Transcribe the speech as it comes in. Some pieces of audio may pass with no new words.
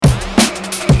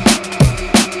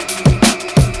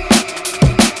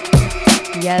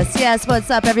Yes,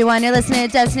 what's up, everyone? You're listening to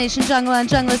Destination Jungle on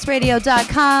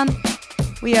junglistradio.com.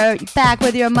 We are back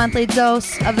with your monthly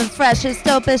dose of the freshest,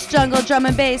 dopest jungle drum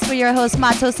and bass. We're your hosts,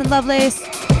 Matos and Lovelace.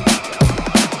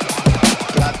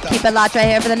 Keep it locked right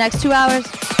here for the next 2 hours.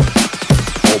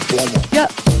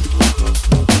 Yep.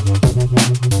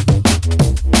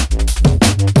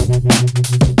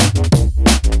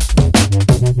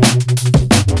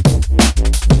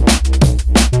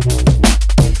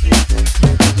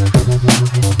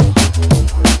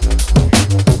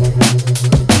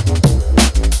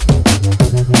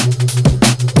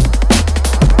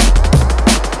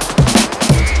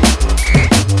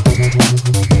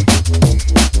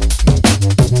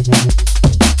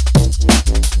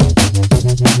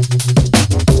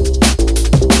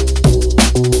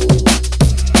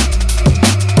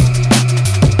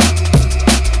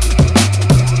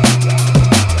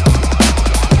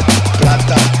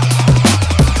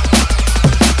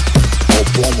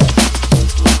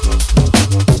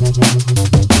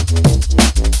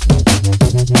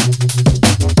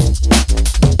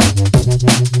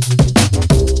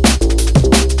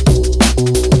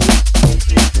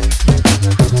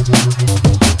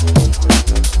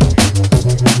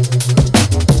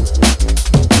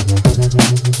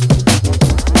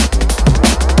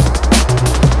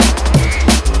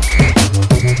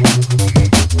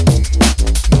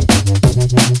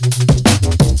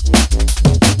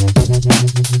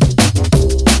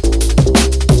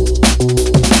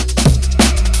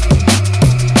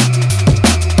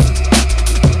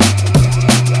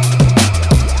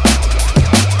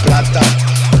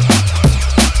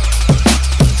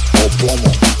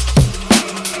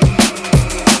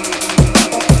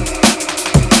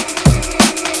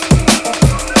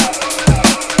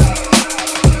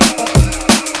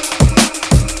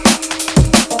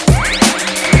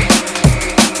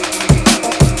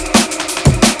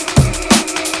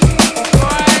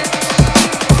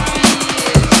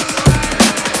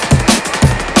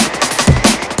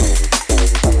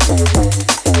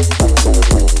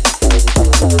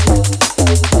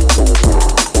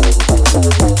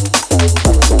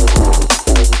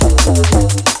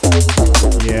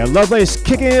 Lovelace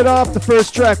kicking it off. The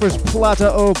first track was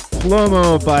Plata o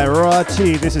Plomo by Raw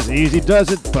T. This is Easy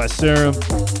Does It by Serum.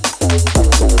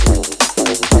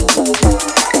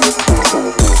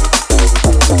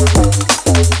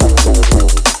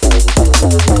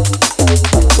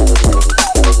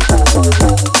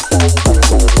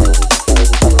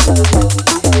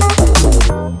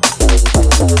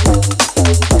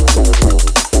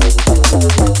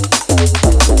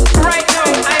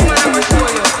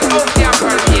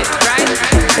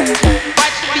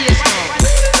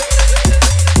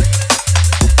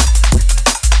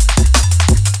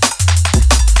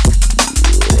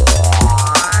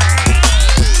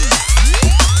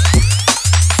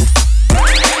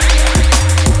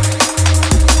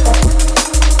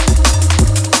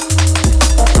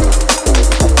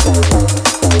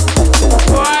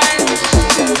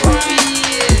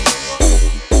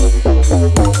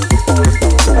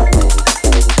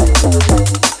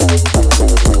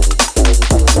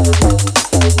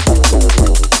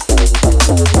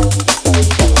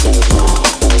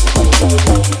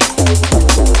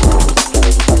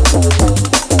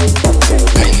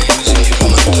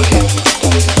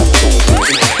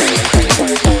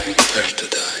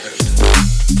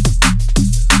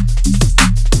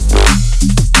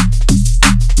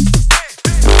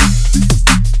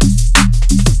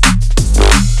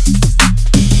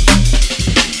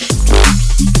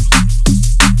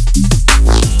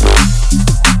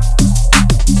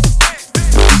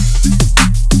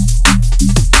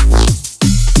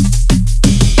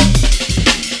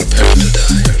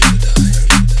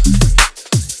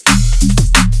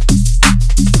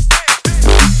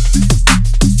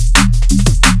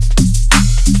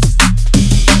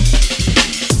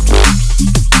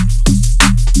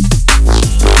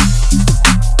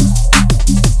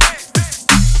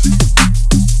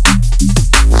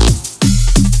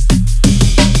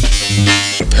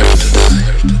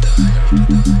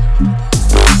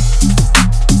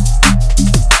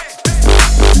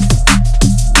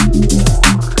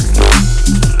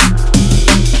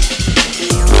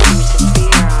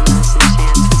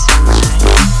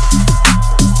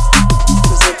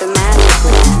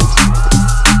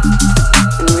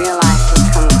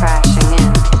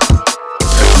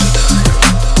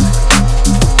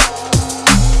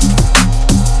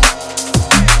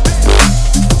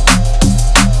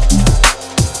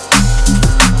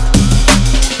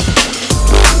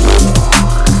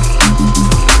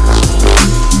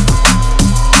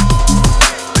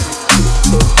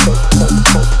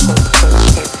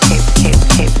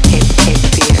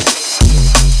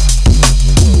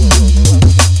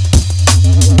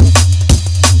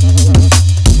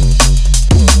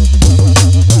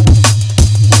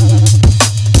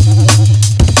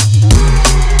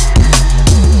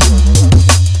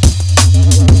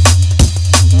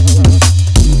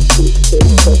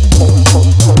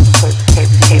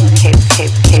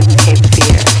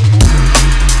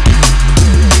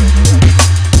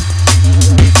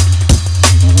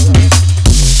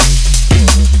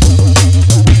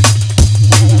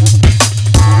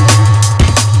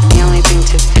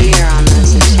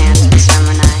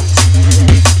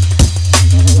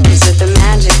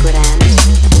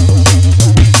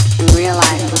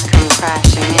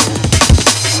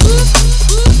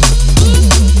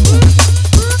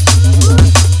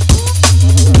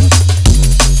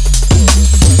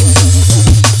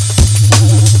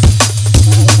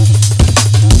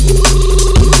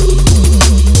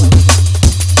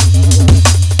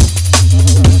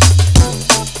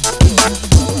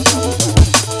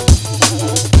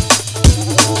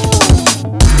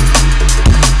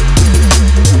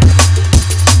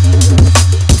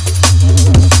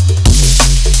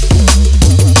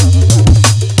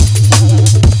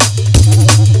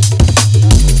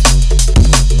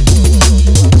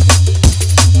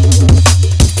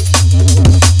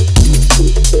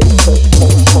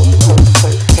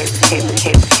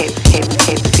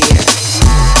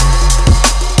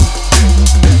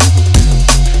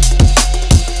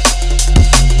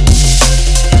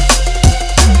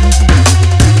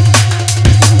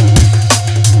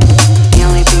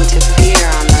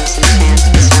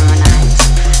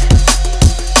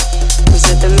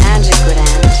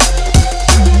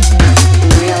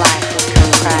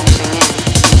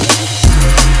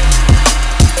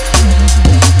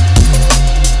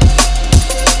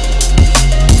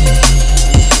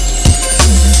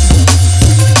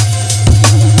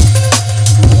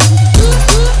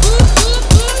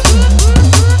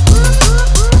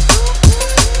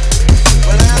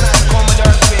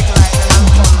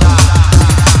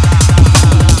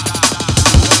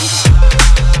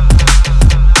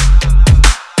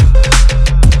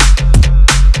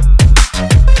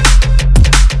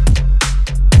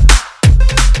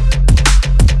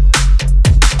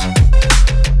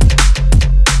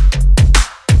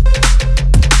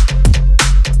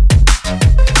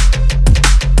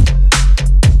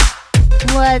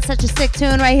 Pilot, such a sick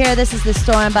tune right here. This is The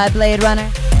Storm by Blade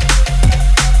Runner.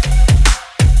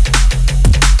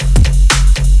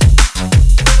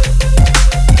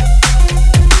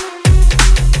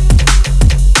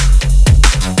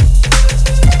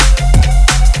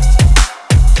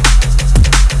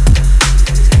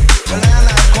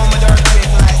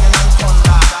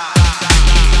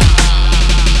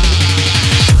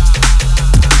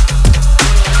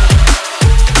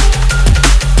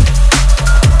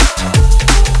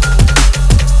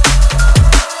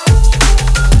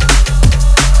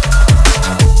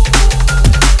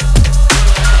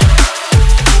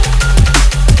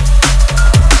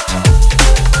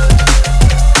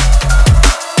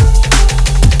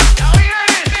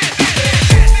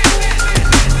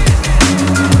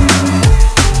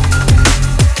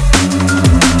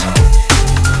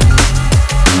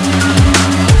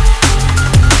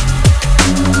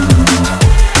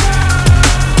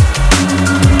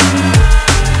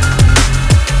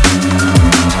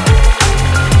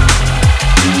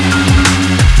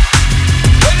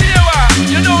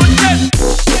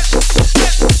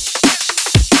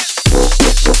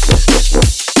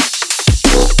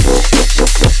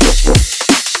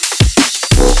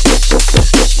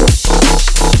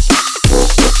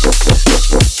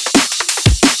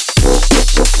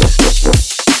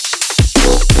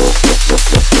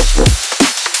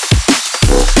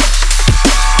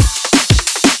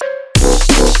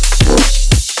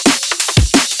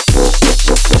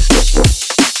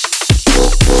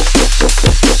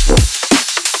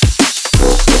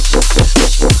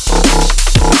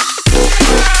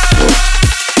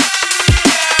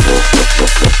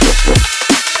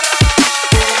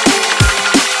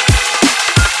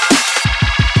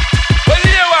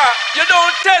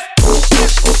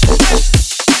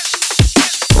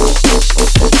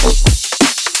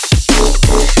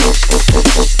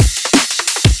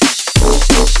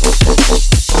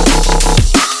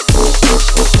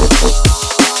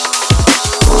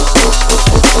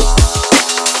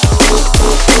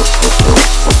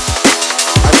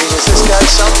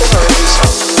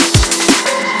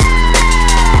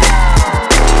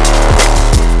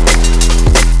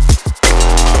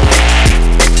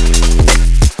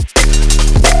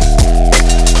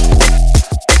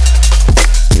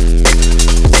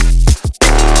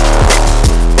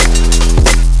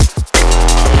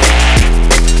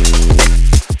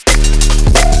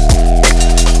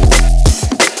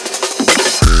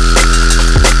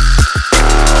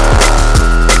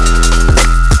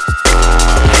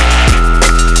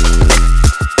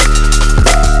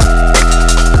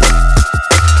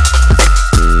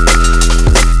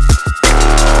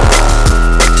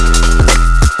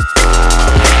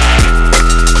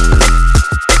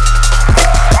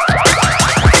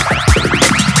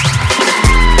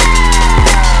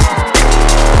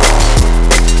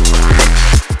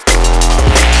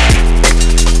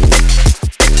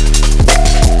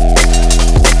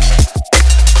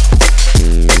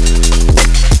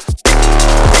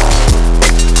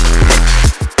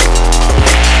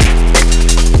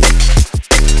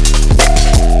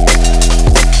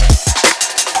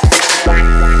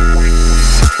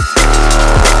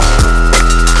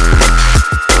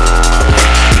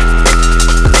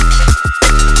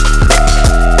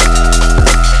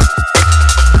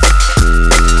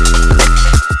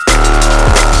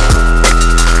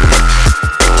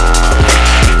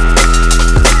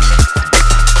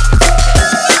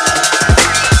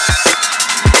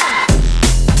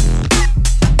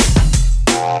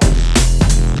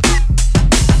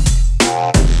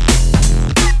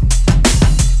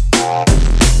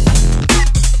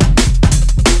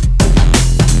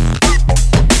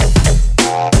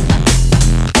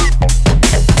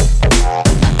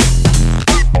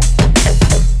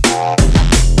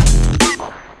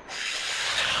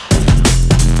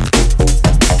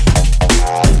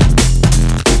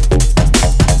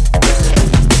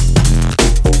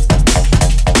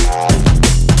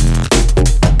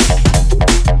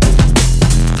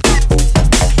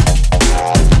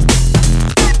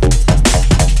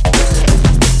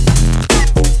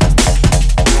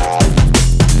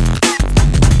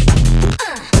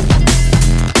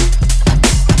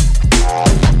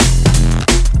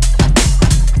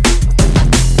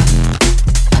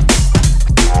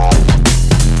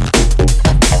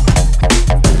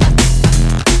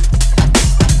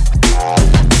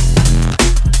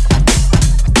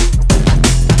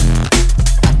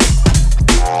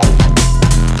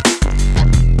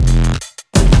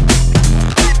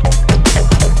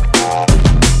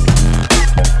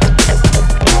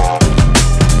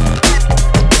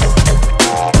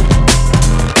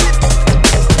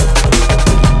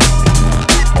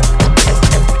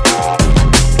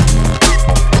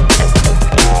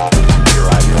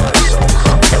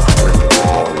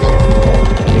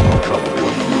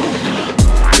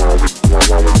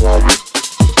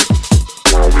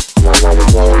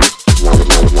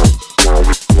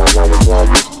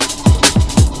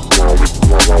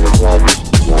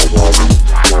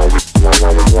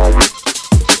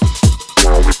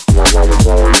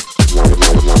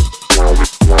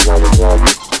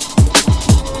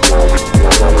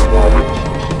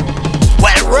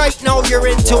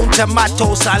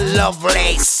 tomatoes and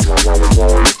Lovelace. Here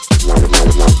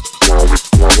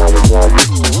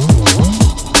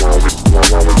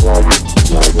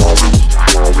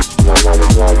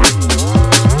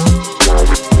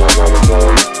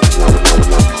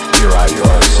I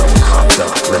are, some cocked up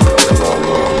criminal in all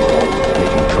world,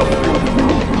 making trouble.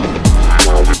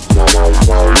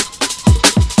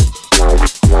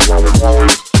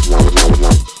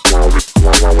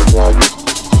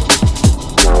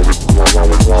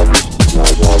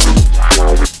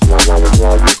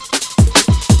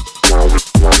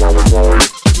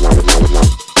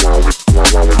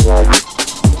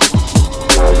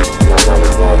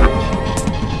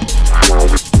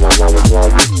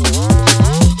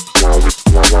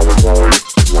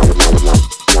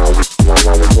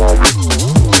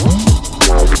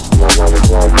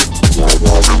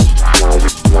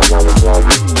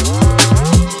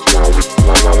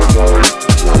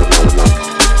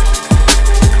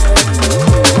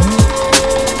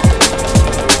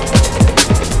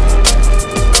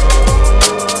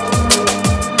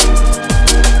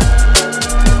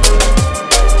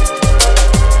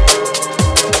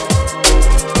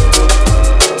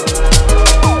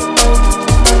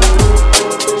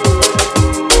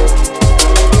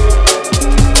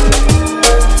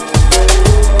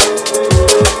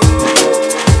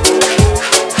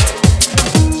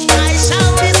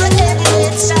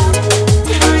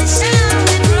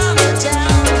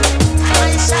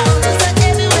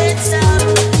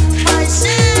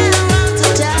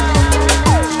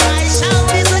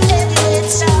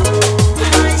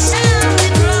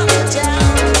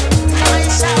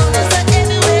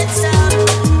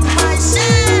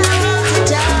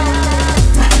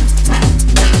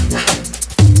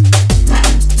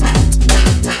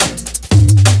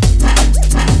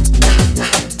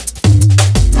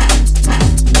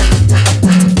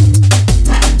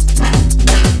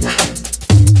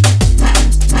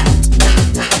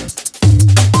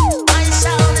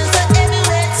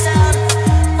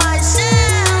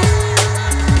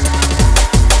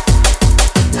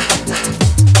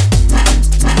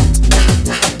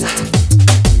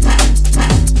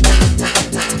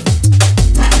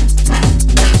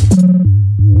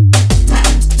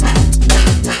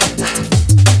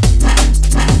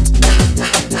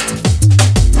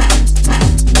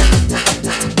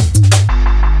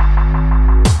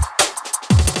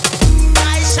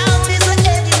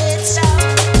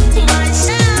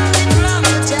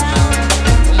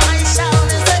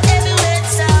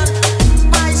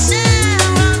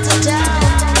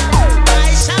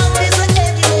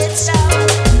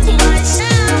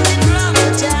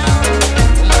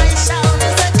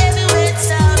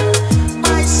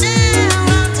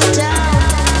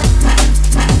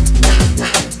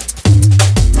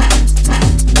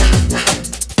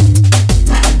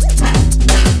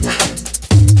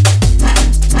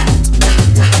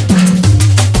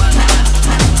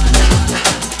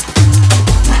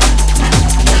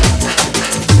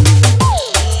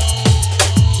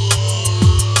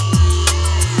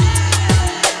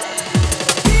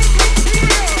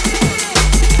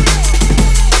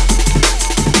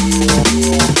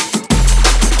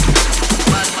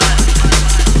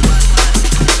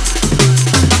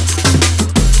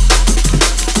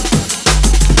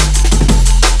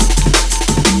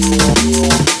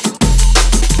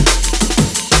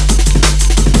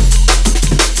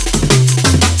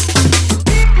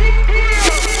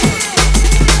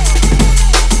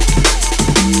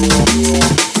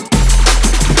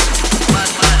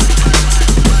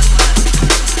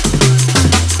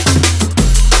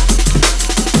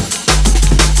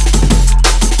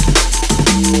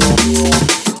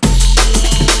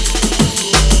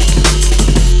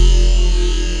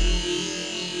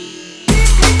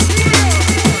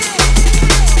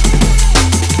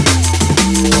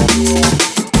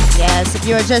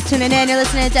 Just tuning in, you're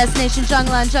listening to Destination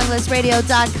Jungle on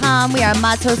junglistradio.com. We are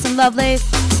Matos and Lovelace.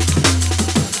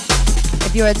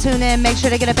 If you are tuned in, make sure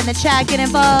to get up in the chat, get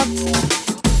involved.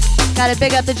 Gotta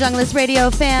big up the Junglist Radio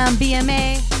fam,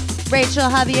 BMA, Rachel,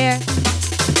 Javier.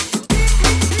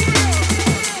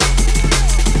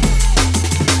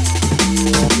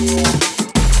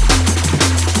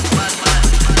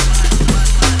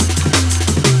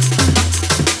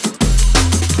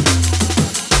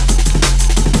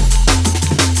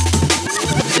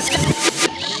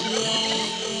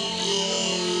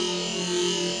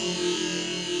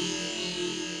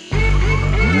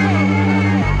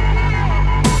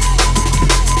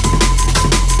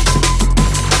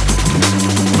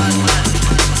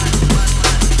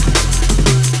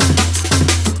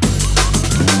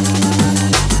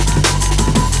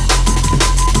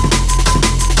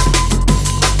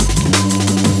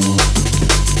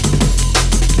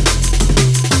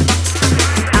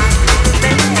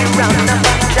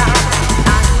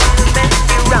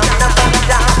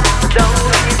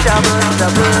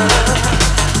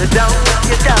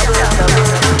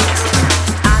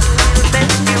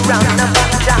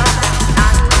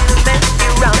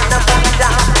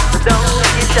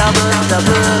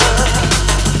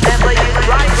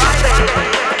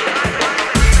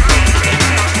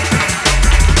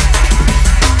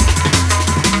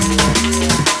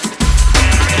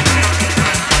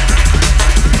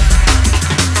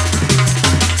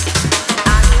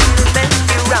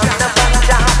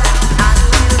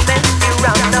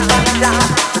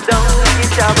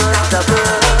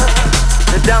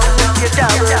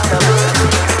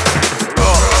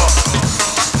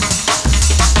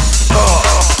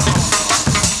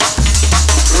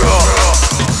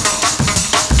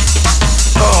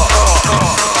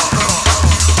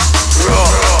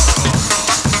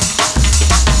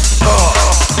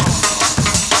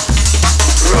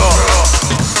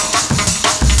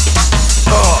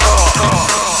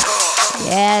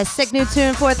 Yeah, sick new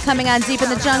tune forthcoming on Deep in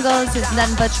the Jungle. This is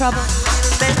Nothing But Trouble.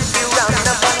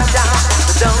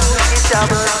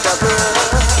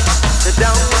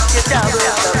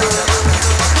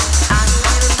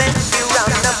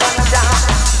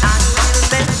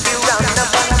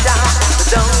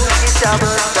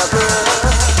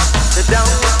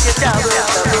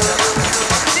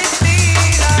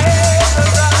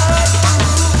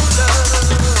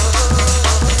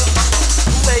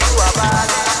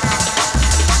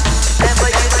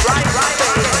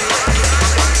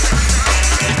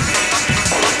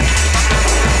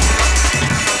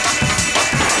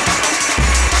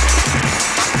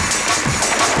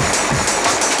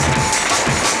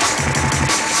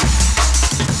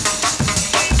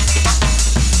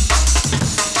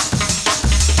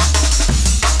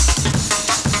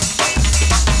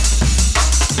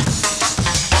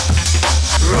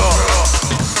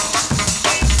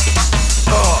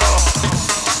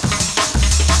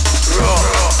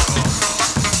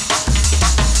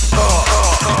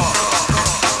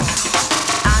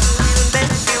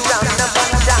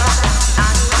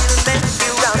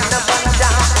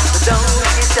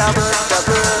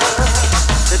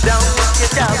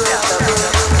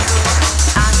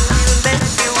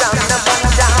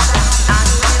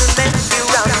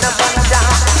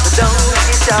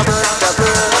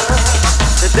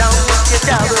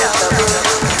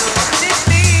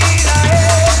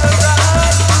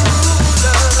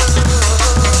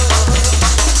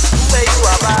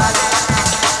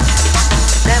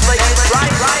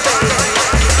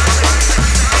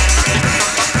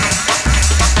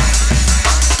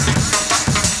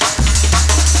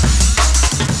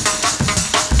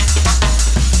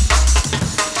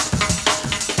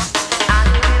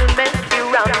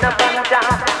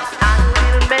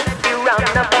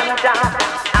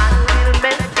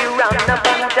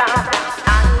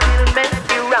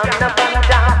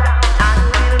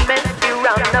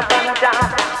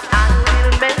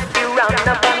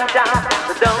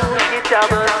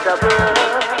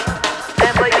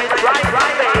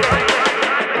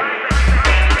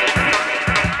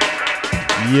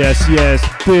 Yes,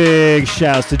 big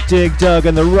shouts to Dig Dug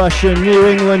and the Russian New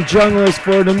England Junglers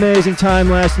for an amazing time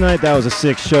last night. That was a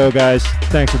sick show, guys.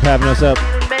 Thanks for having us up.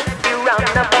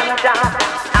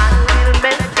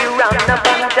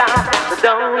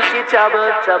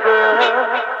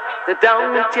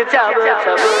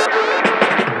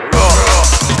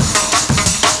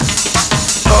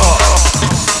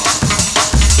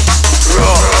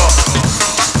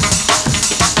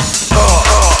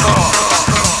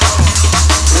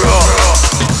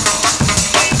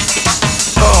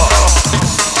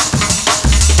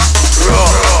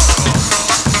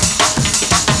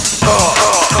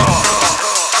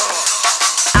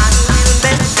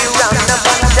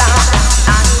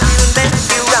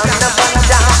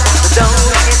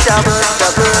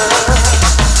 Stubborn.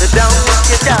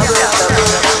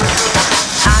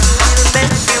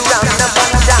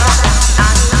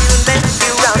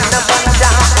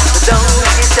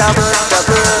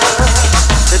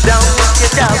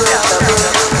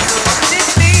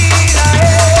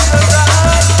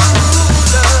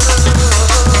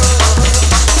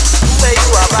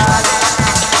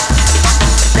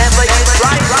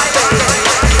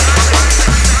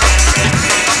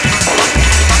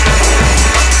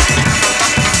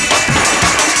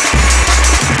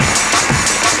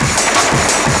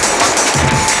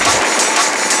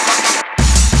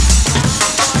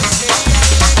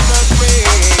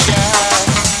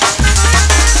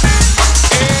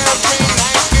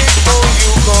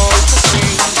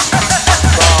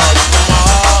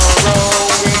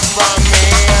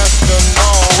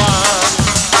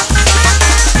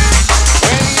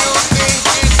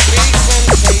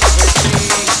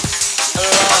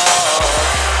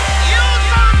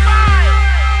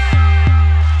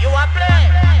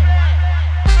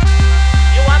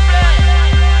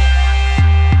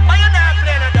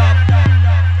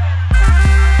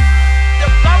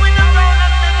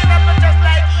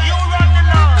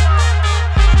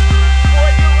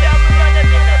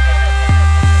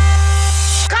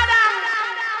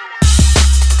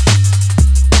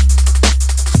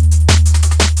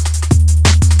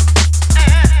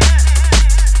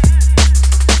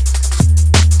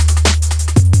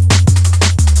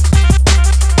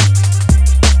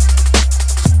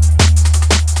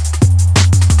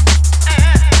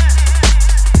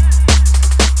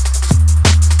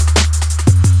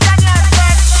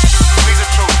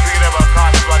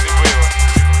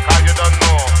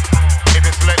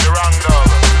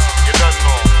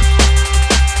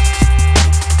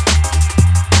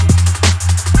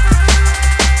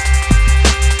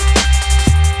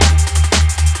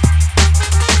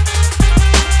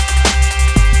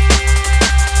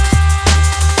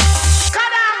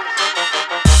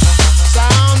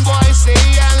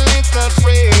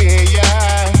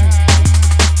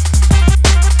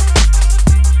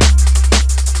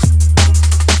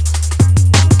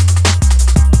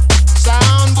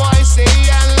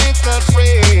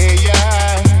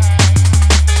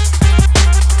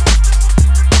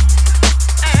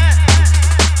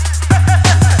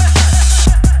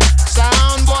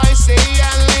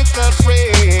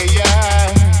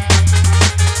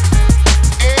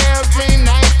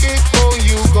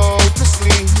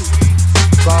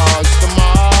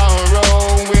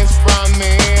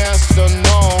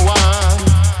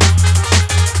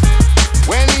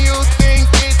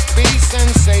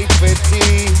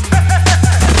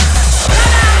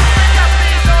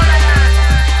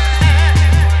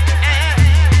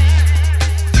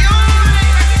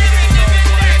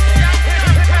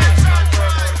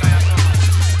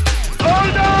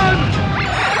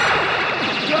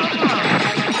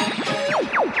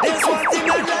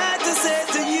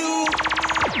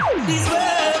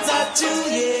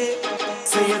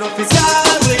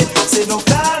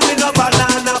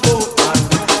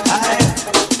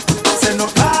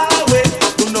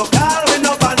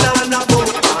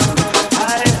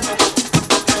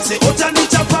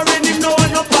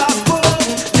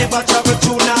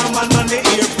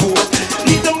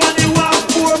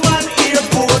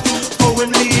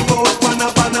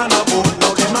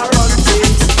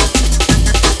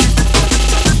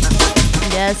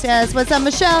 us. What's up,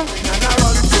 Michelle?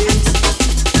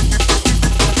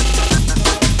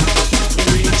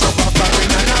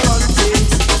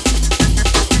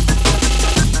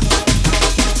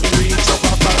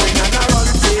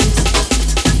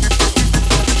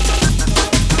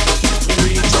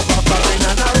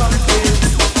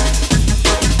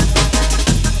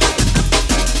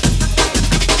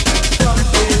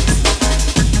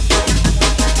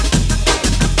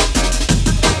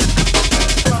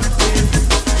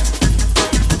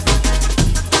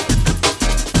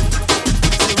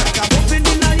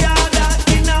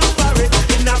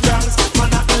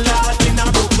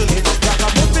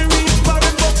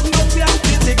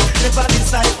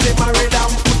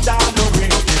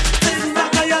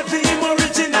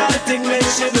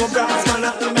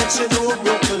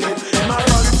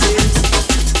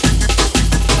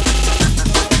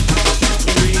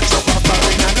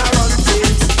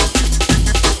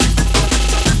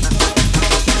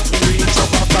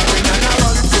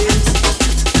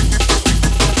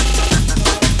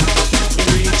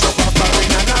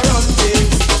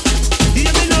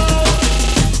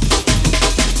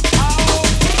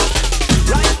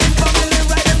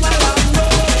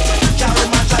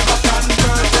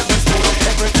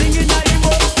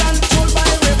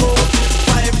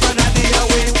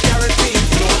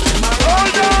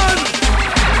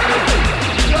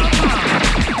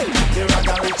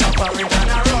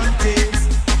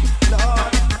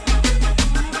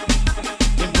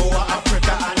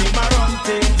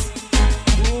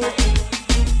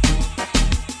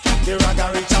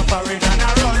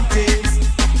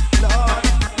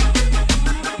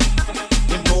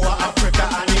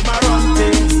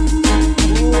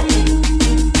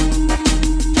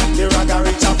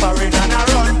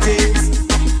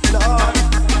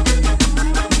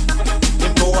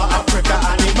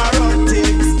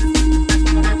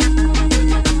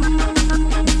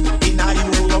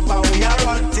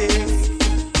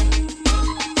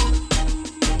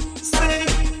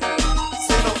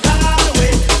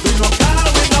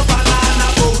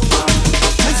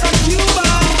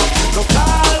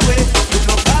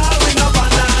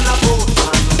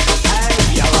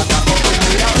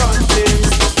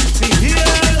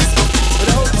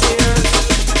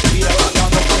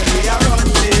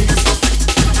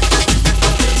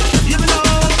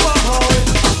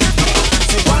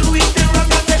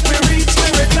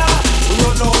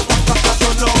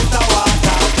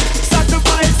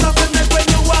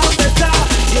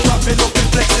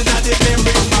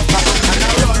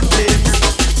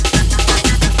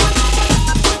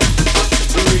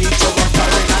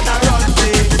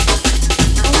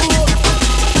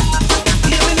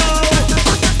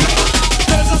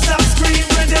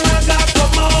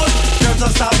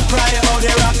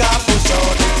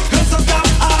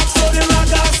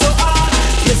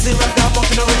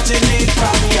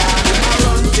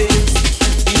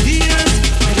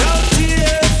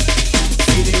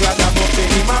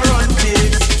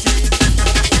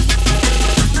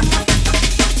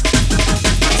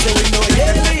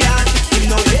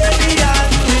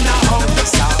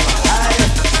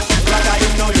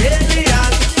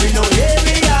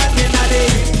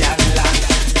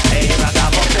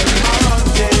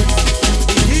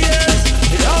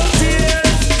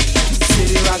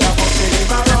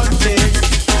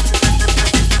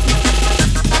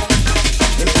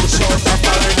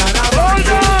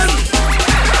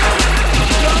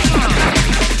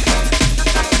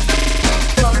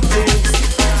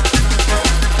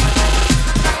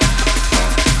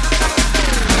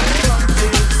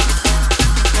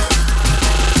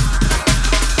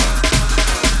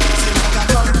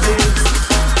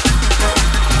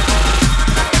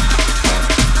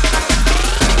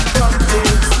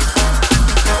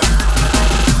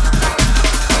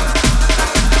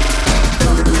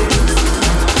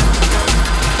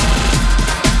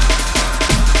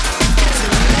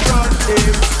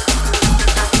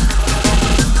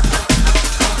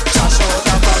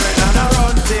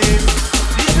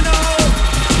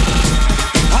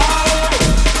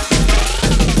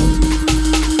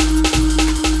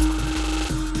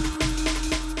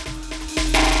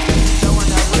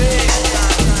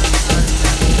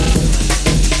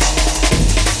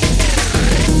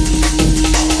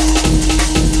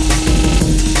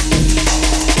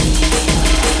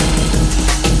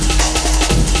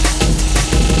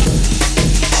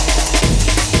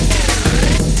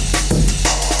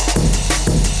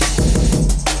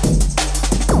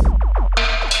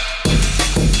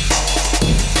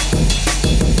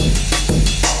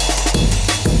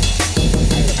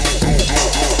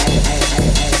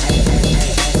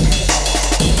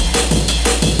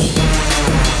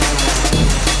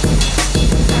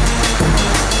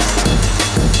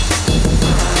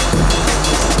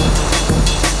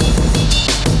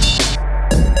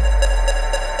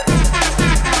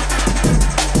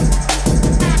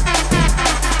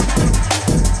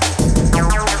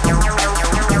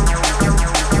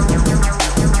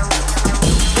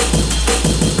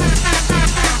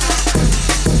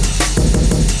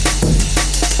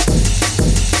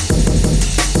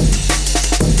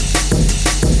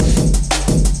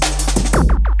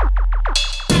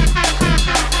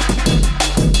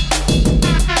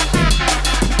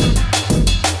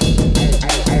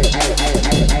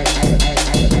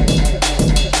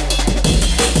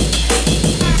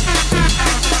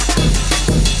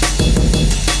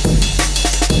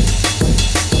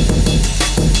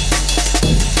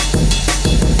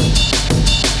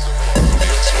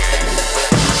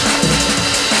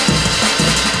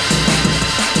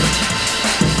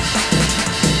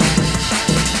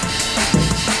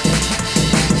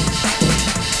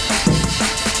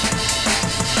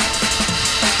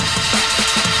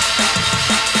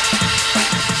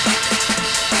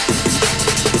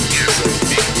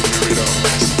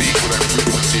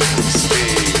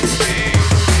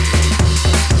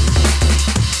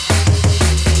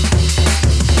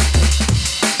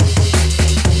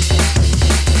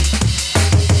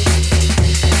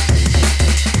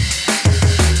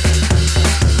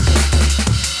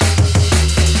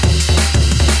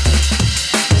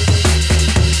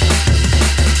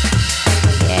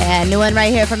 one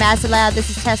right here from Acid Lab. This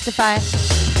is Testify.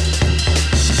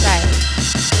 Sorry.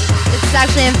 This is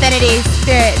actually Infinity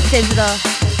Spirit Digital.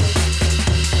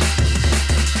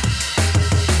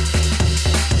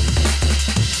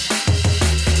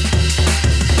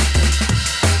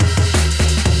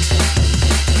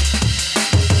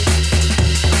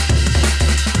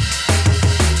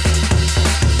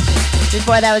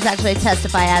 Before that was actually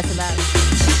Testify Acid Lab.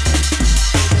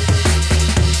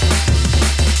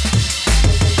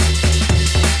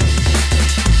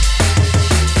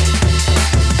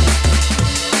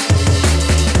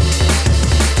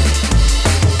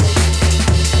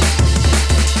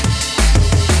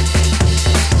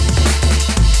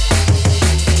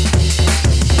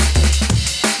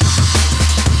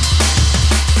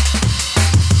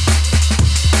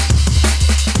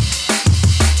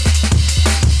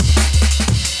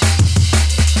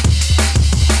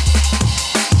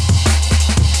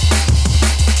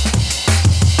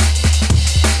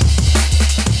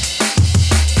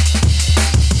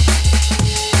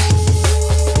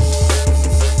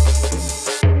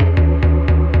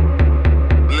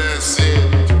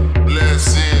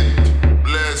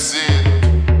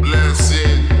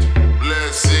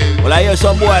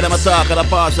 Some boy them a talk and a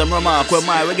pass them remark. When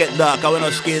we get dark and we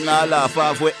no skin and laugh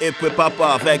off. We if we pop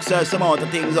off. Excess amount of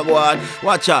things are going.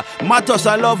 Watch out. Matos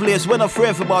and Lovelace, we're not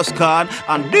afraid for Boss Khan.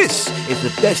 And this is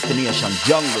the Destination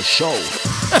Jungle Show. The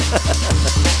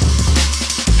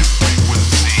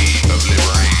frequency of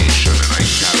liberation and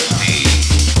vitality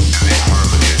and the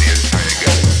harmony of the entire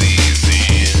galaxy.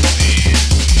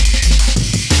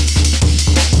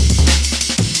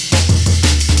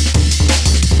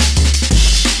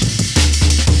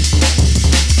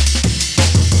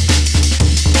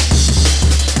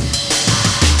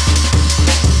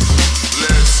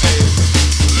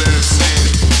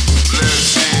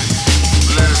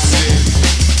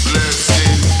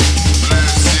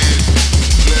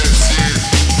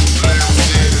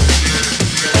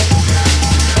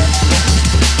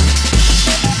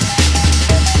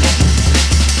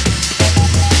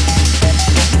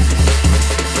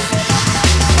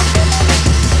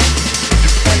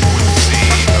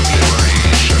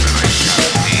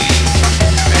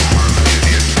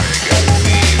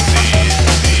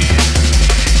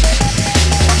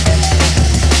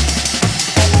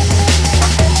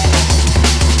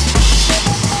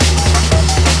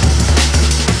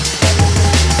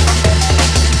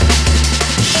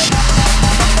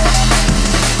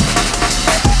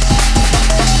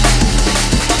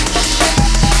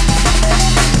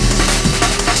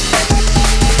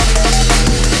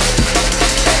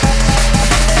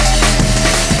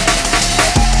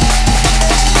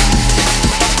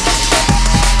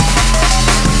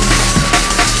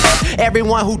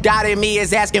 Everyone who doubted me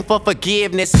is asking for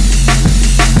forgiveness.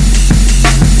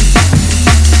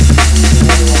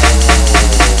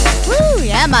 Woo,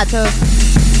 yeah, Mato.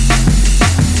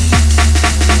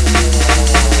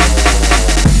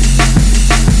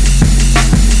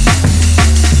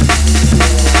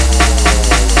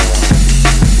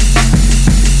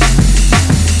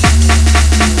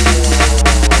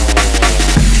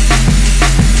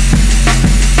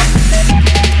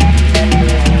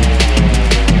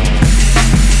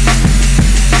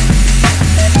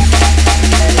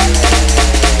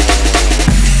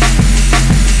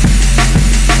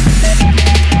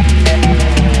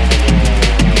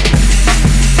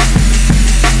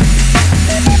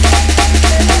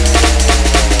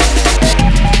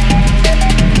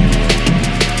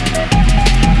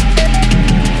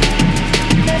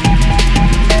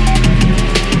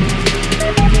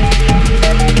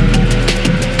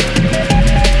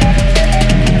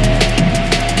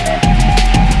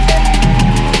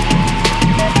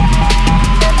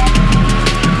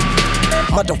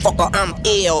 Motherfucker, I'm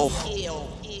ill.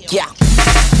 Yeah.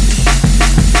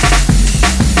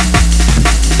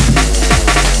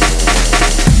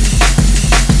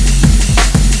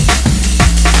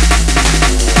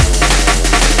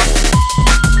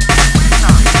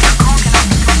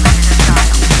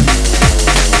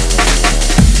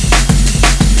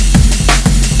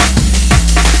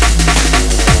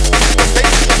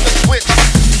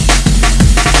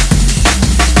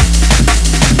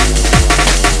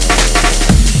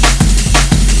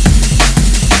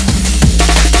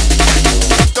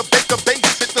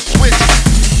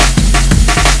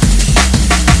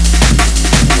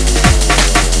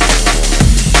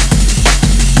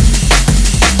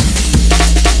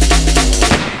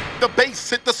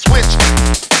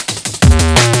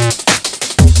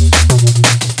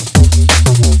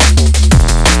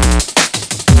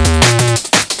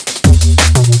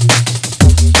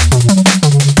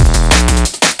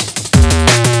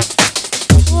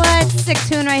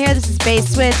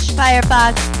 Spirit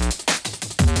Box.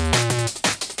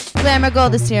 Glamour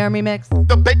Gold is here remix.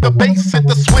 The bass hit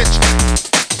the switch.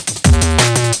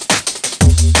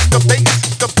 The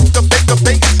bass, the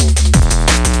bass.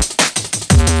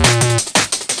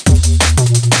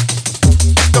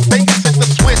 The bass hit the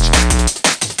switch.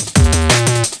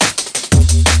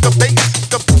 The bass,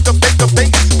 the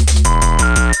bass.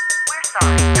 We're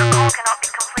sorry, your call cannot be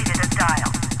completed as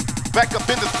dialed. Back up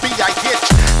in this beat, I get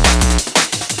you.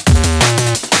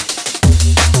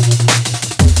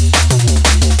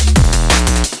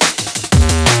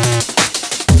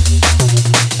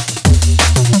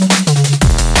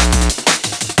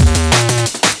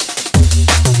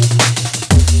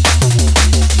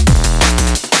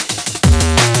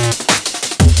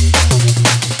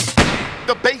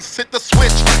 The bass hit the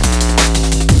switch.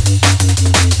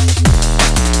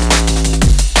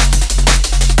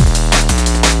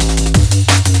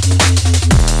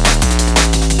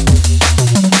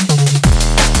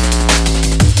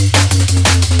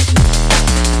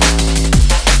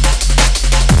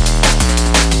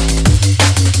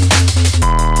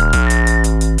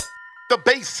 The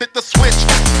bass hit the switch.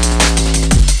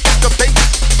 The bass.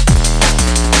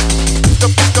 The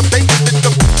bass hit the.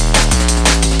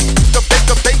 The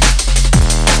bass.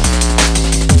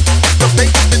 The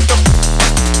bass hit the.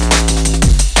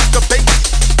 The bass.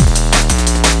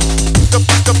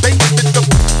 The bass hit the.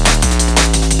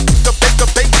 The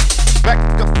bass. Back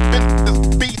up in this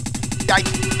beat, I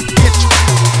get you.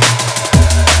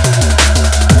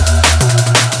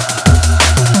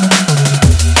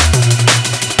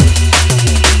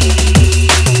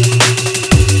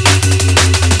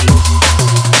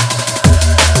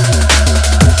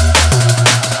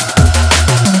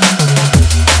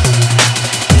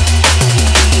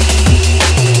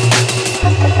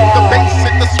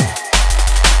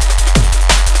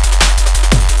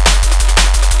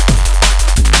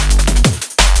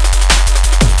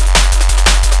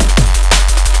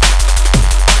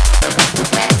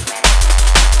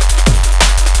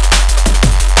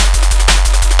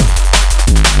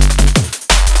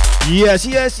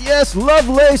 Yes,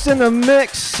 Lovelace in the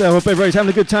mix. I hope everybody's having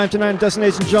a good time tonight on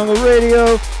Destination Jungle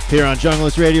Radio, here on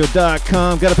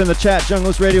junglistradio.com. Get up in the chat,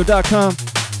 junglistradio.com.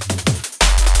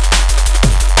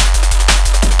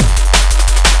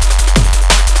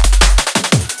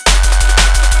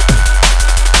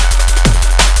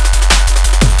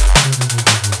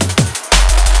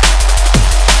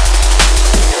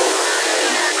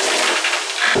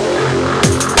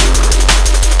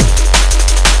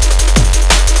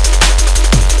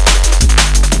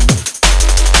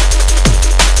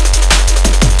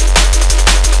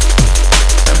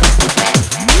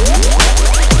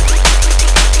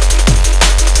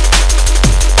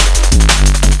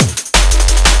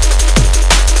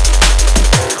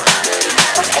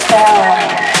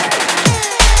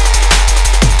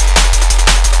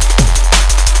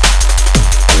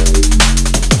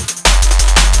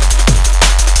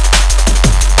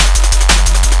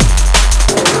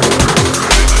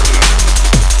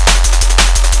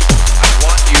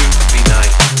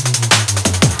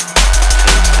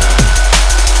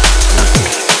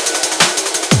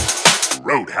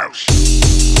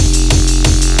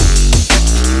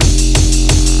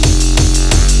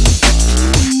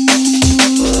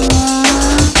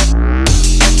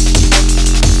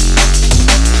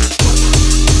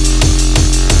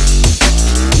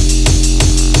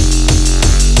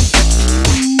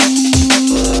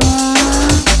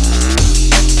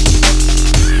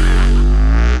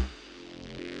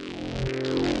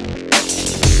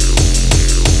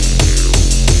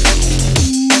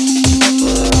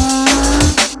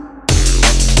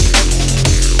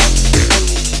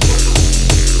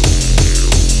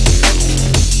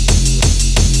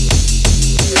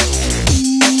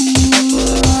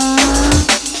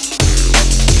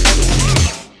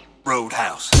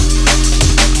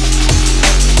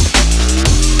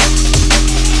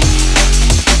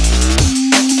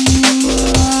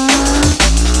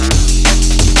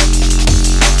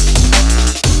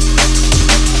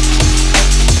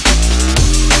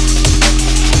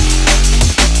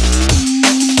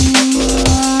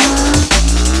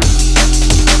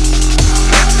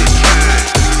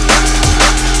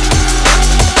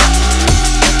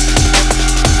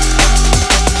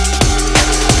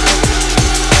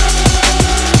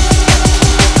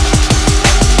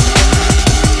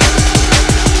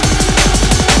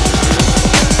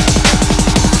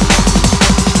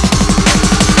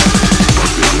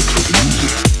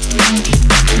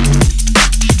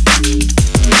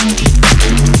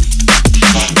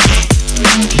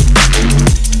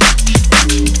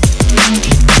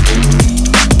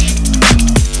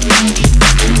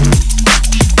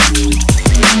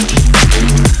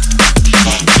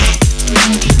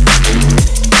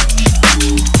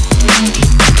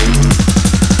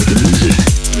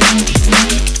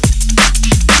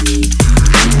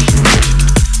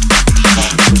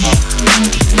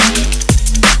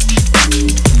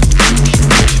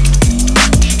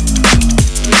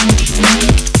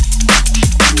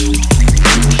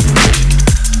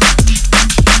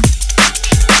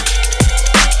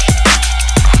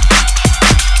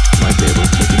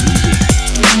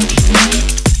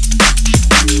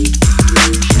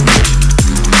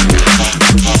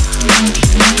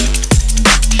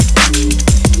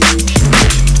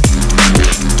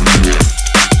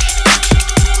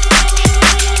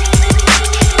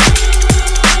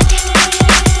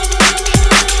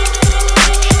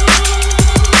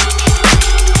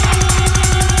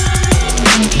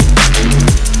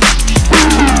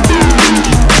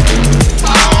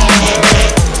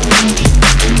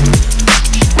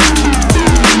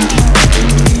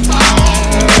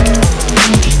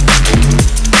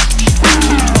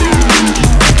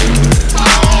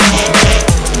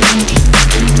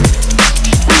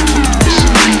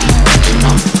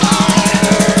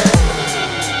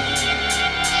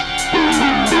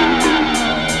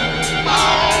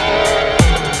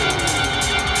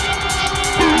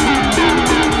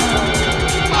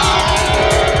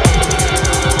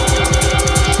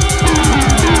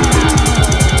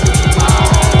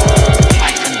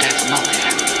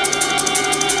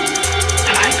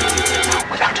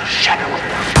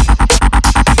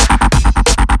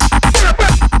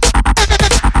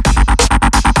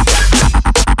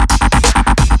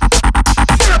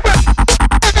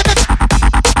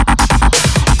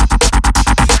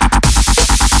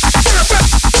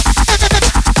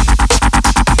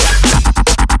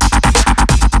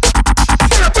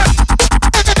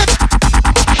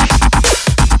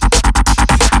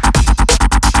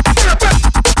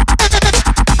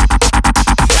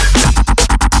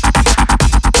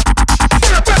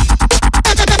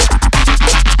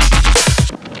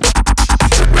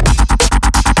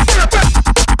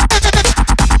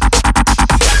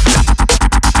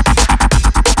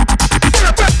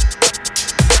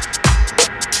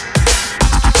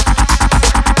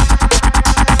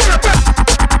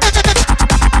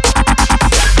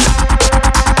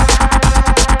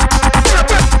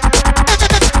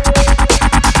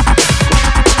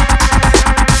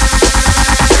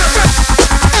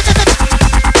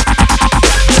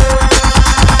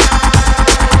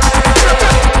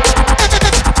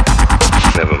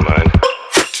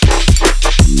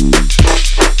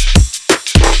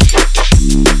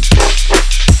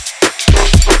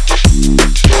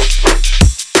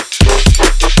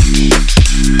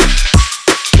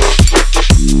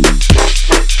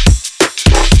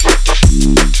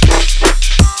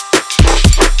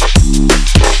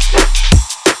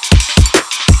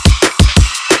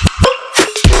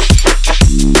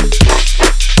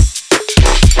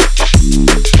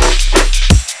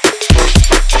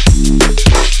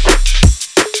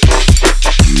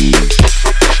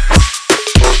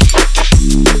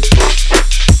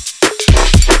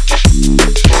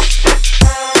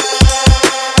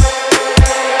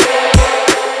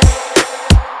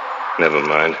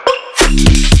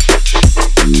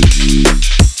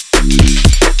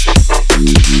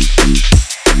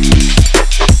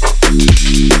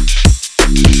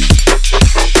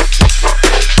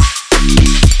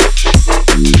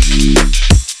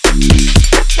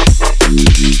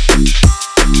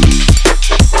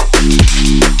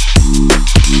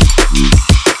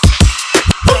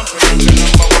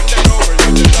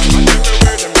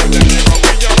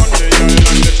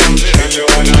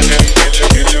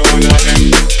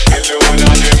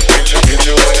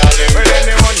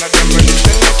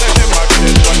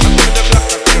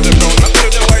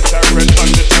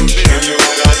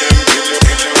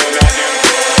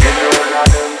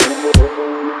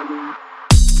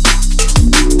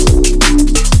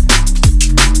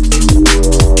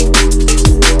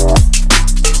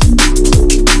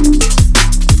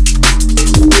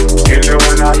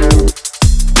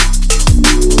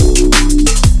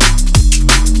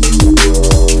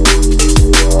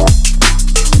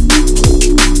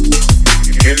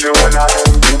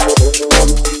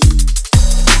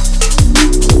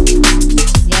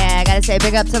 I say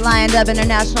big up to Lion Dub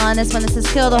International on this one. This is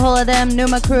Kill the Whole of Them,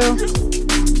 Numa Crew.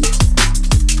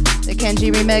 The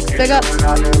Kenji remix, big up.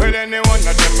 Well, any one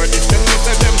of them ready to say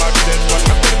them are dead. One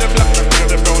up to the black, up to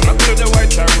the brown, up to the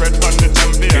white and red from the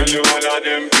champion. Kill one of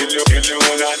them, kill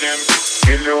one of them,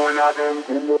 kill one of them,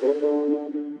 kill one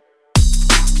of them.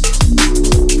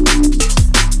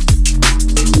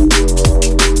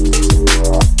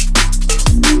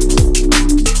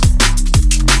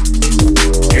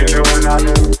 Kill one of them. Kill one of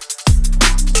them.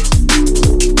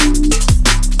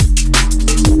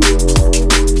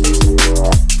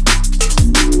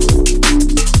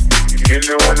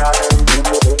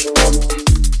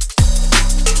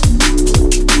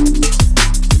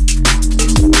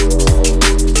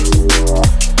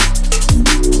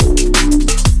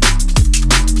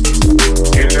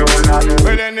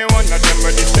 Well, any one of them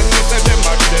ready to say them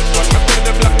are dead. One up to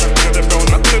the black, up to the brown,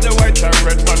 up to the white and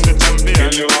red from the champion.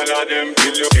 Kill one of them,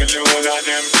 kill one of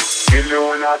them, kill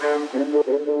one of them, kill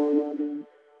one of them.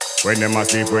 When them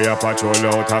asleep, we a patrol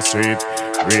out a street.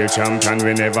 Real champion,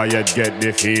 we never yet get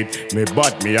defeat. Me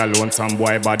but me alone, some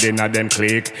boy bad inna them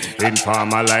clique.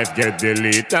 Informer life get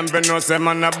delete. Them be no say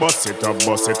man a bust it up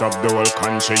the whole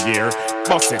country here.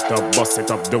 Bust it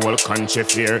up the whole country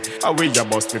fear. How we a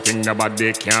bust the thing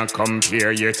nobody can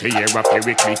compare. Year to year after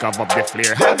we click up the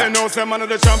flare. And they know say man of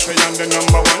the champion, the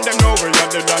number one. Them know we are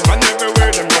the done man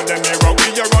everywhere. Them know them here.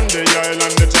 We are on the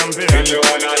island, the champion. Kill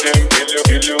one of them,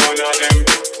 kill one of them.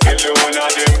 Kill one of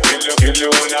them, kill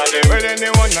one of them. Well, any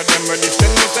one of them ready to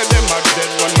say them are dead.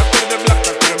 One up to the black,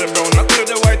 up to the brown, up to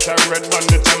the white and red one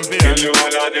the champion. Kill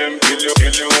one of them, kill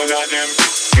one of them,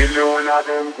 kill one of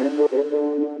them, kill one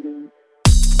of them.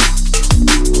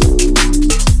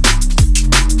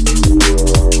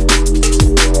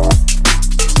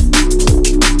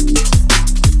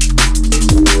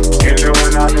 Kill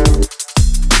one of them. Kill one of them.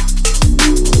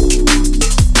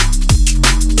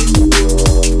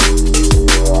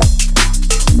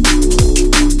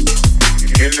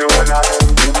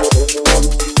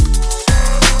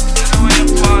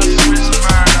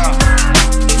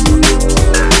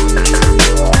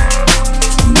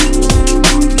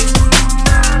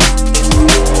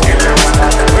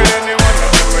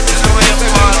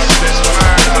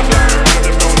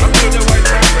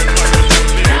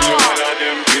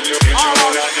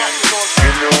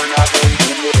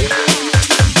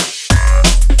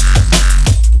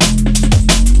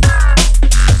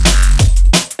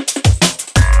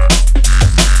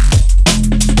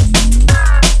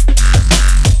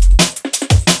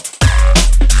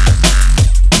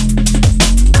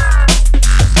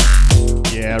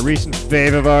 Recent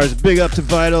fave of ours. Big up to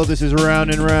Vital. This is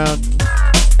Round and Round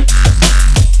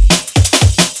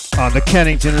on the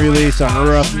Kennington release on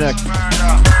Roughneck.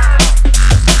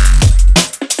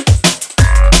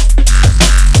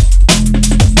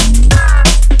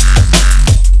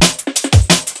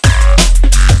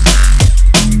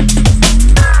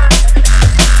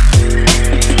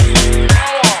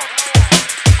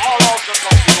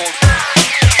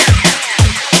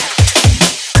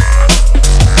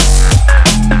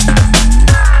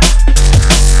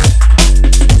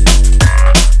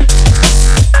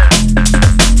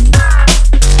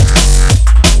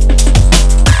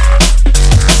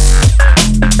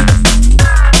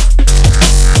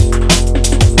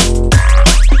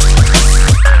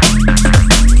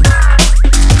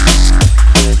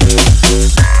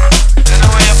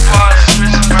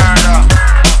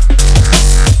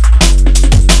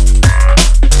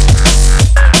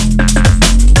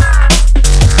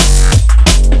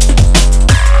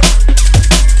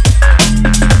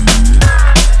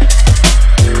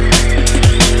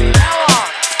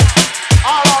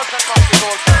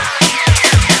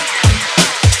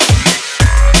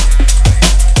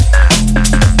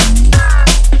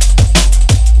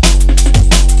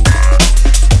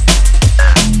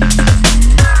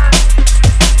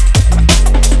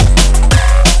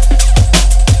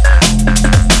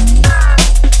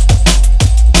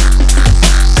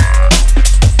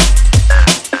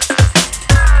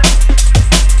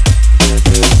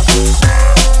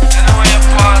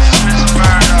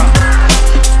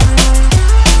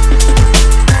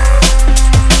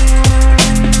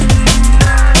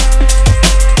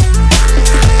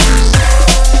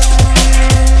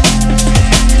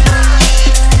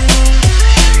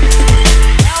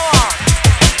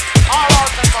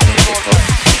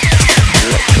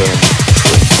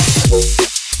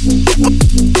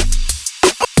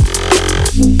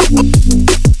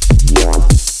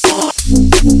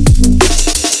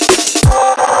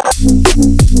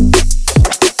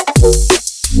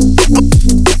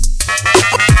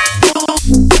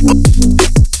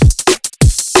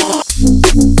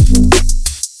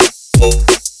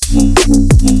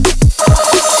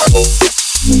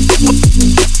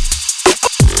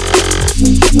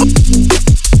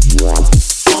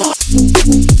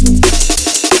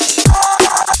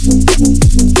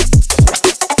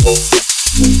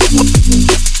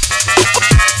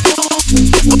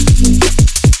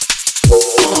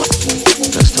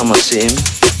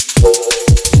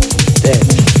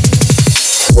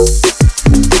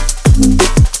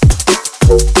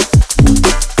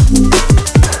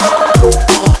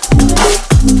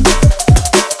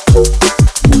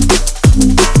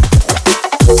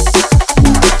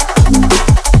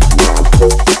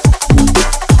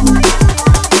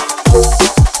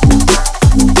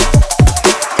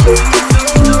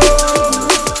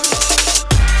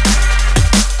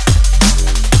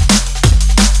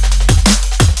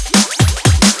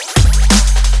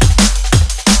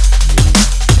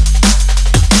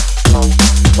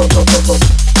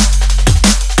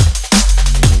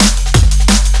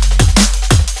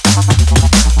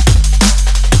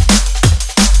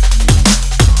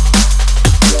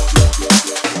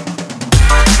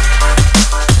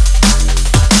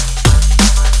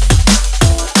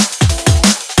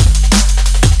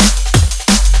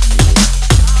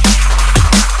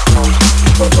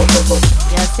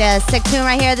 Yeah, sick tune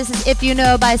right here. This is If You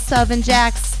Know by Sub and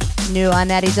Jax. New on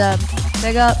Natty Dub.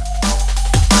 Big up.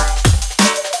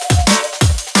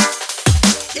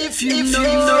 If you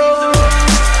know.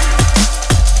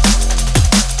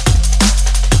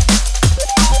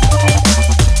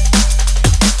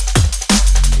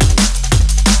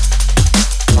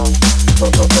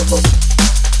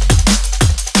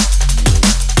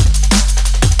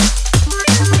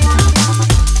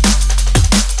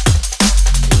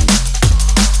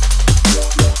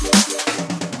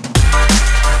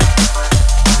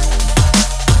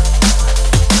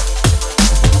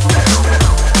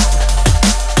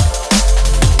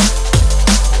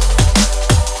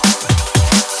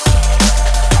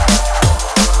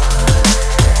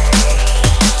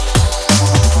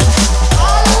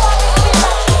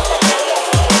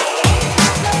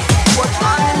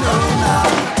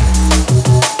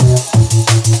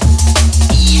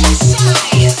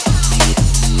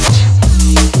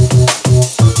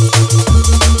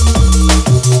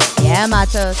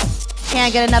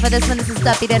 Can't get enough of this one. This is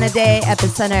Duppy in a Day,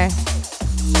 Epicenter.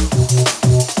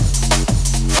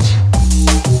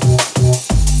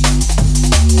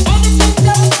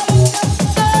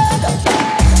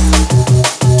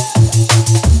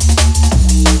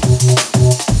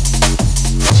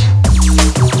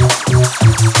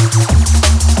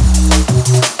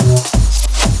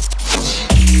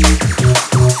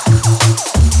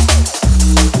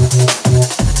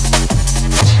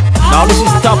 Now this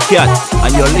is Top Cat,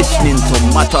 and you're listening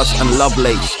to Matos and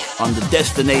Lovelace on the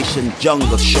Destination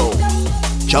Jungle Show,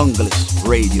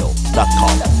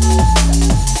 junglesradio.com.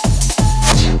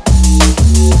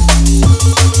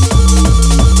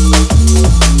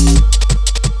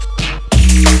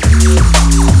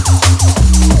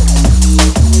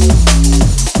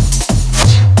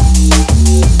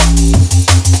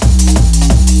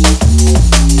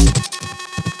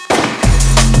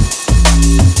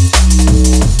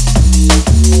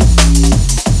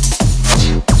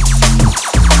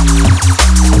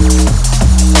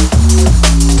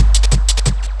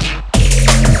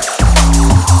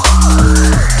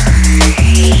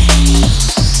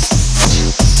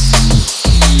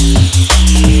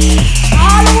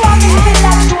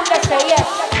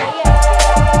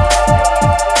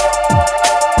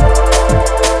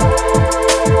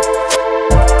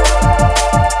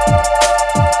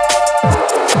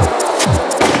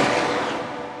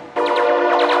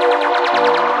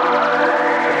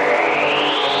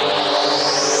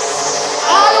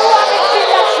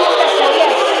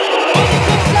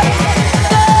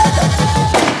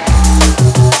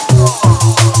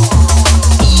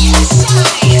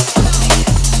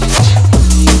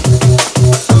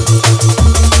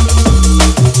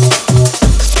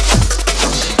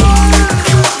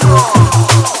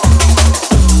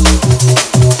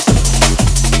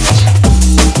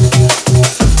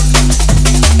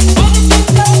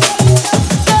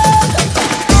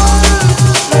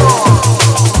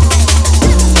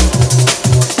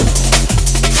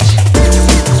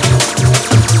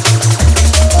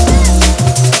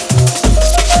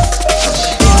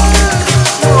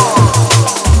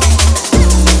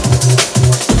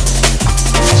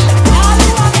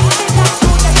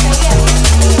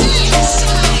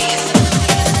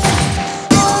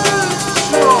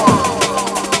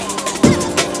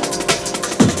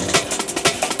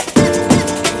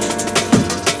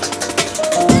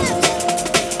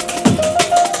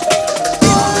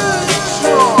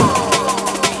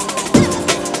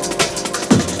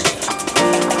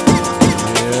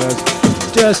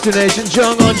 Destination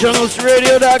Jungle on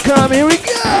junglesradio.com. Here we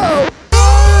go.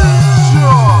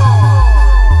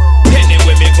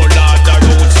 Anyway, me go lord the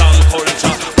roots and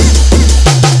culture.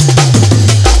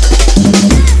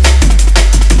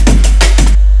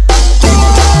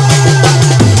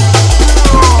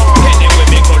 Anyway,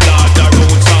 me go lord the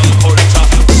roots and culture.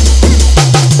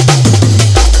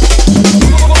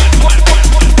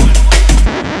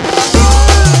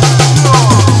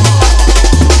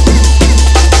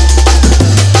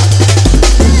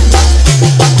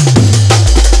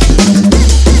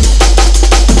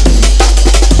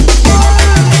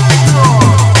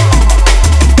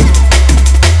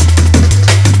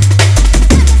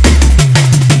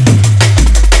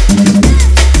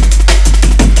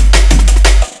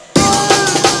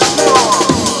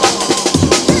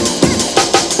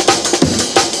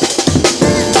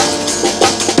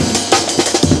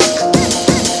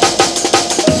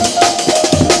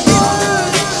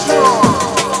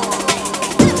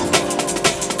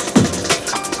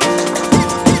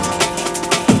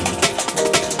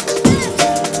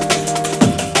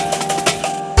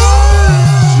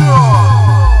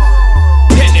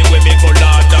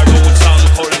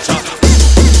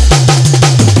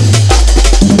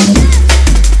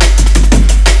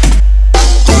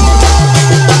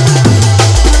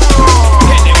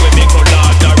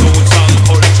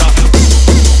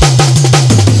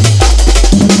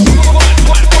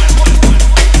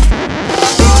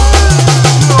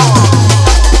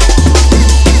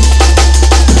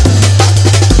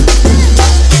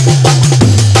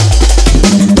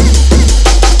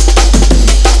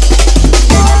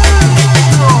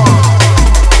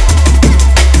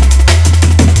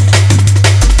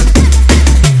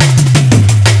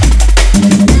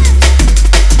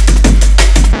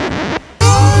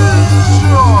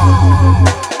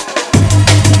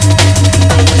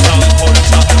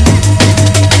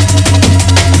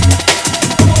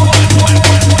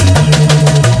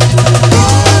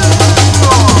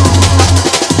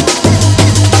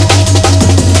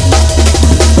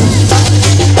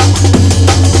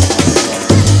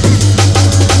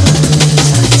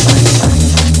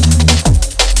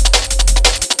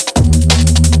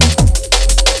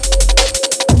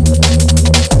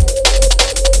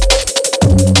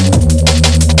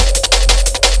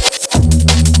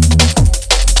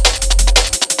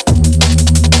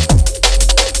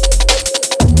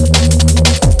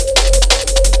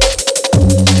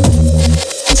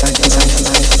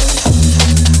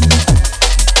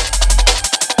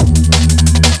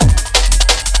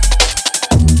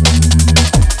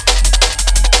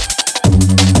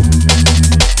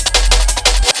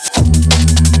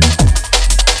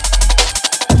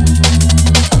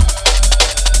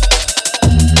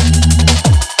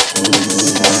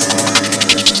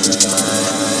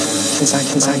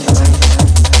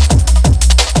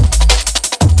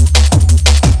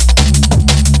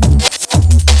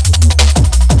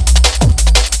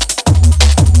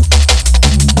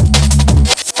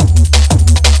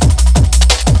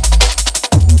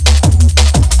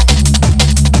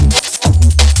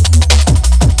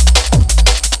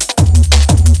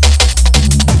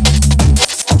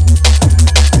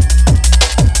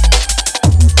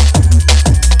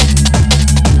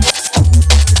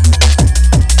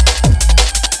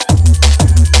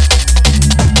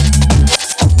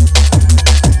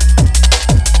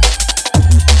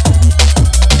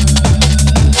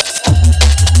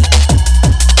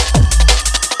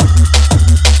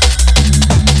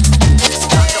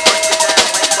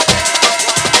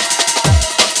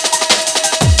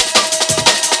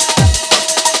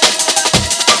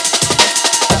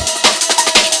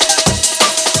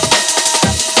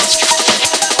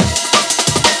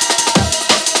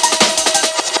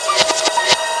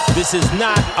 This is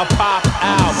not a pop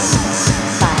album.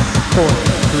 5, 4,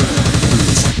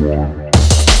 3, 2, 1.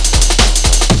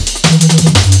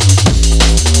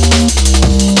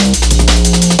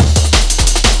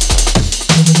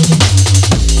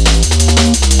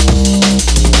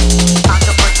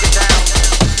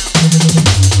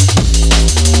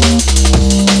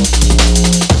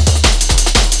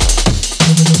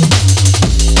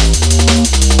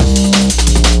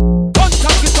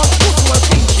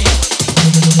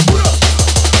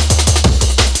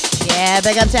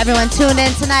 Big up to everyone tuned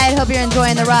in tonight. Hope you're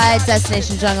enjoying the ride.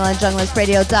 Destination Jungle and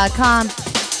junglistradio.com.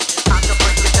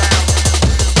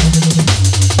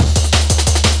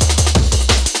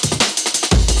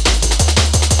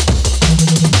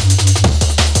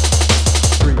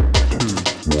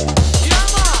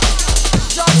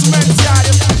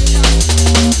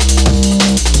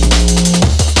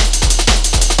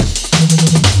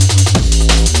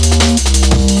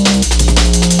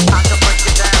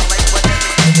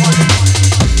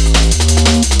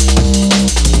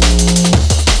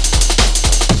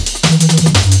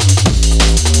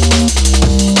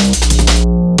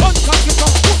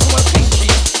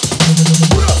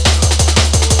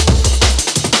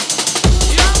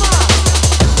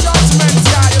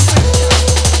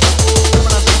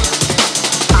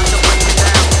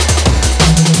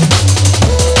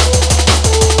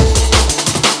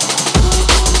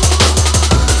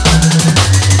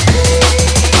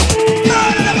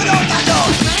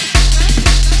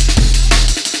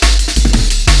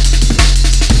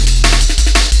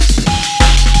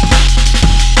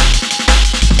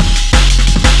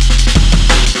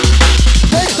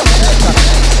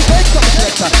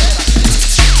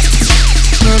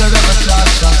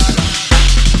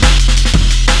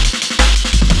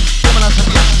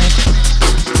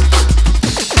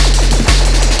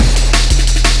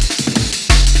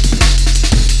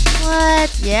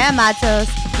 Matos.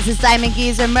 This is Diamond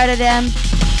Geezer, Murder Them.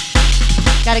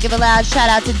 Gotta give a loud shout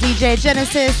out to DJ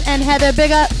Genesis and Heather.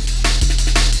 Big up.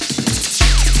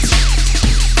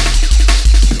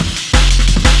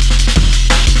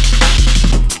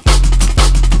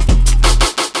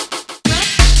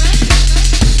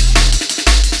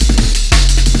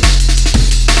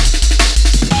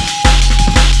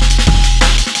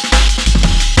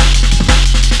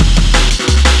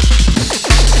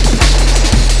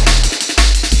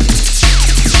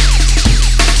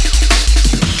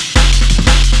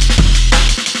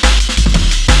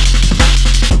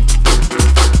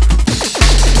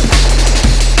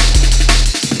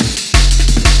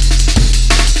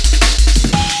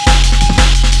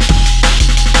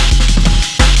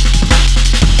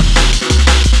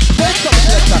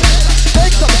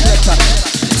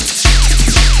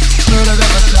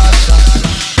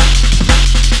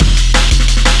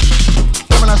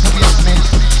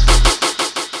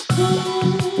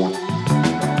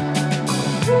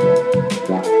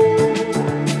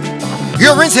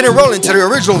 You're rinsing and rolling to the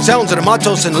original sounds of the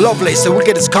Matos and Lovelace, the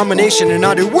wickedest combination in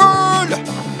the world.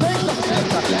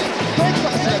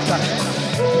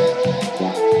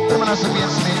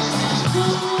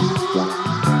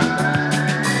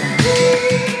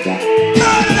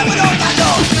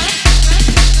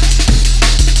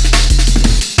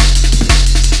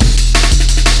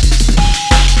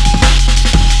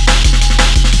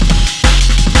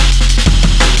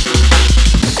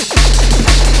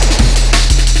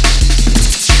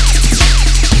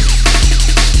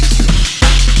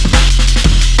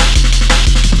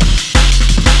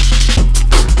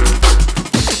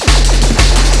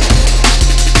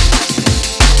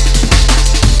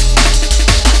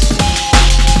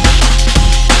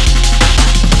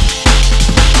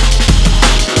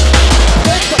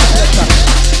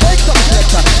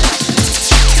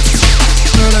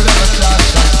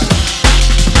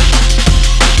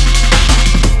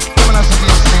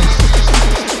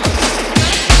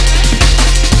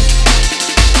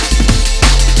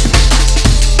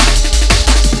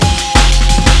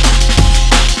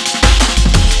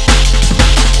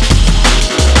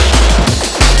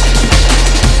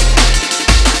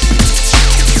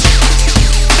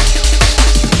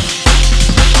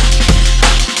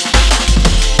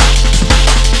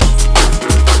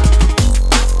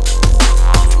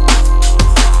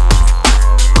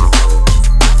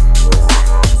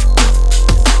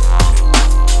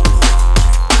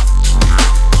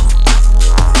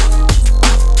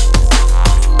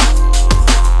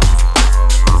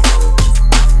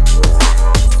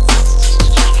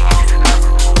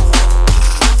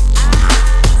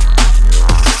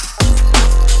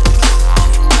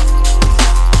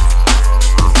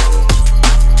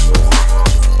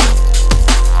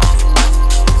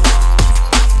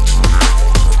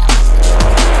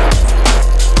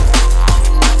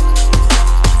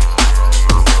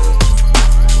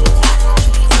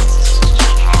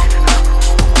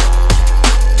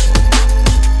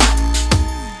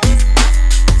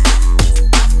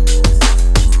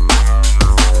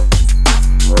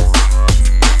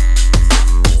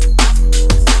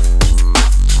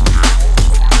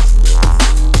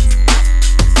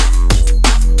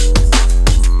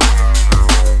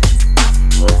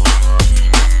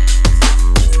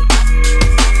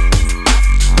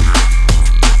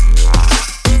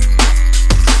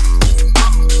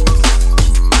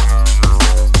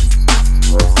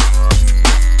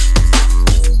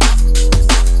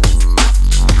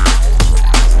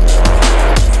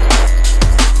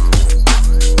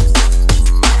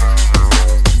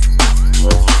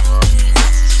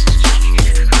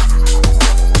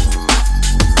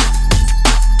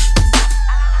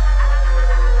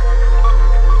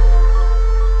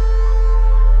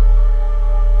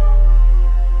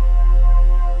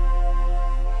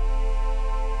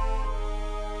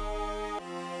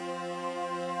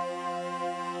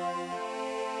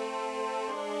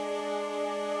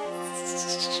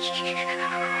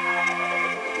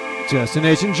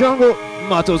 Destination Jungle,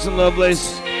 Matos and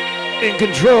Lovelace in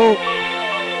control.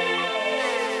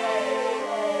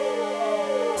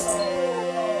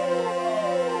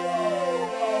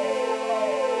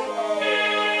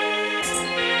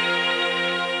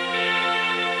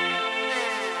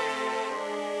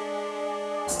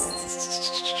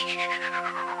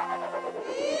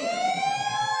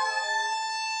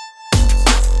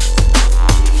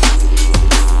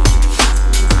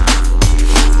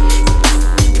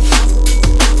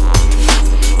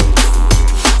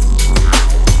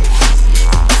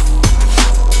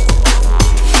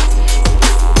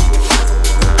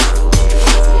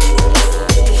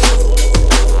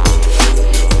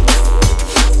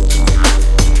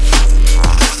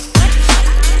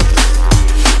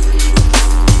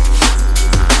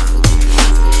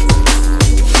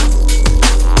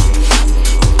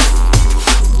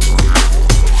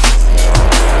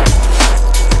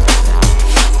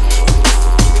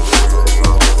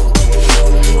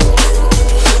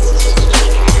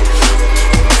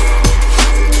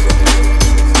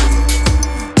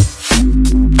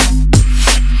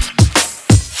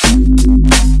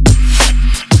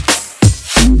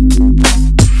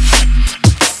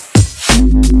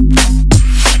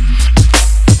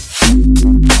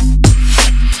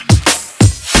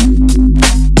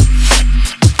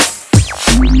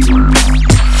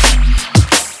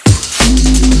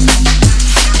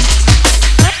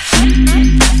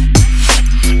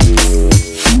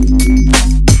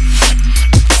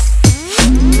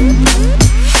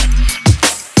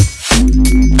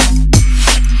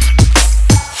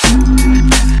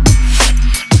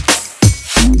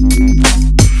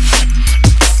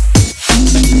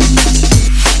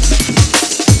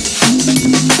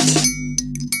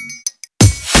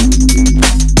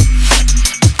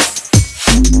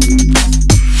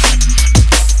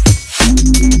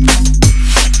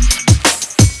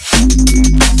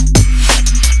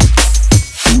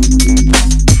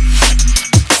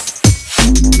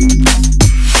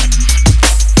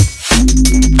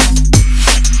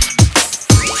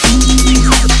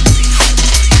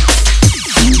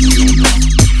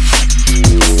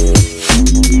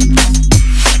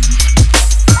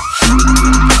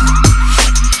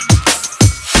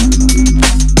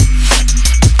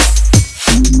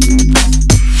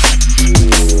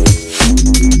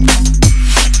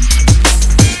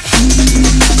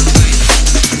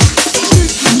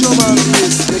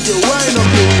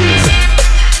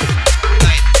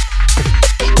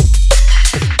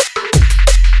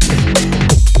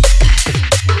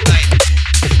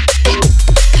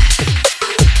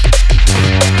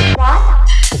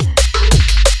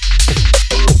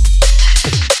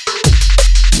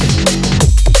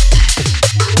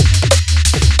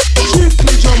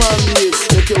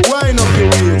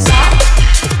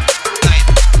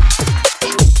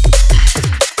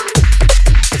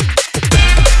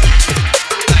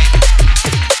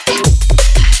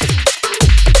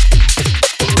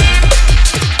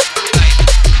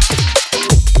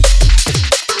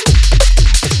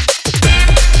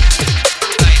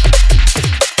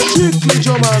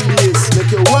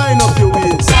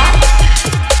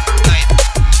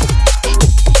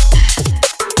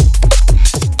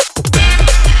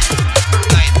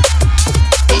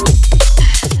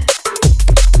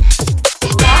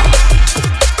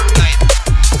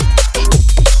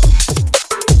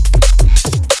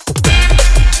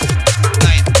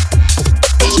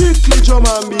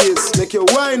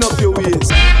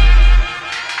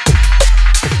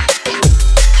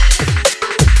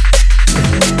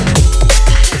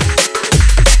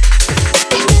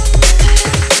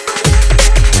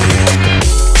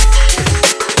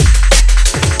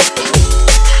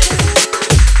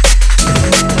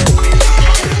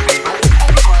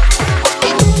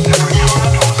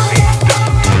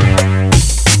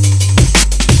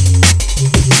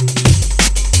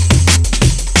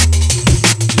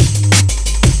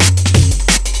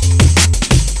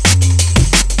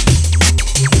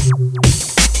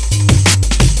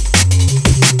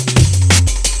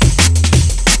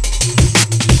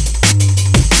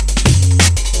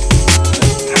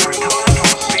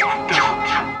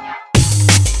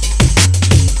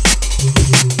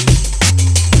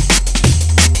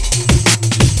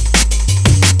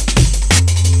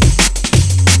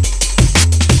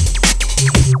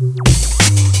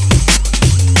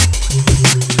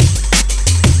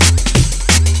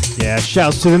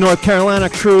 Shouts to the North Carolina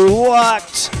crew,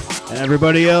 locked, and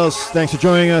everybody else. Thanks for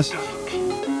joining us.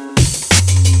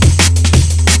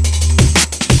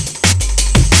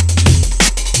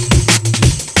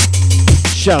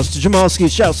 Shouts to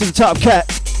Jamalski, shouts to the Top Cat.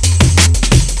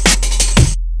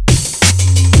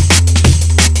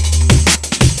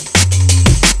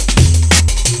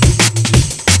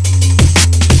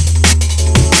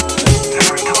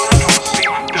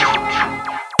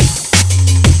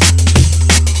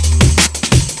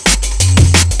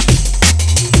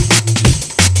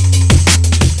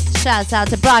 Shouts out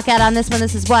to Brockout on this one.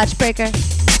 This is Watchbreaker.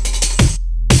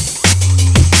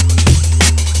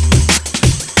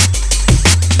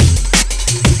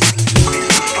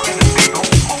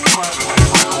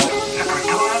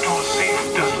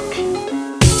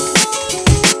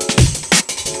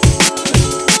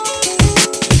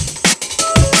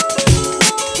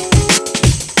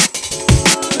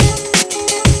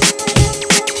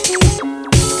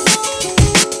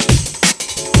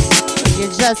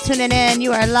 Just tuning in,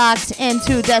 you are locked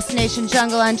into Destination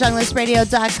Jungle on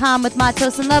junglistradio.com with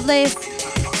Matos and Lovelace.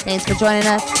 Thanks for joining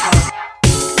us.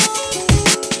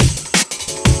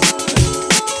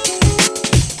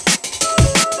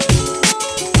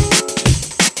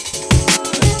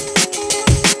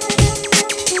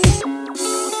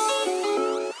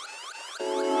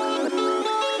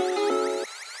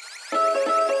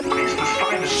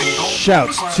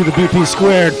 Shouts to the BP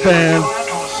Squared fam.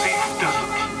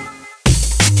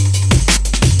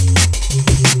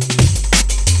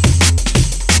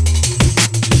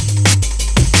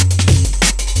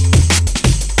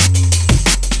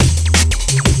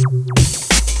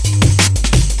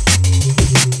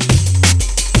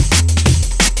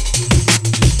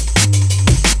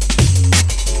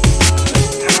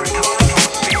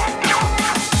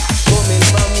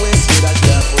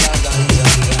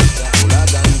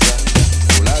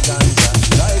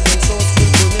 So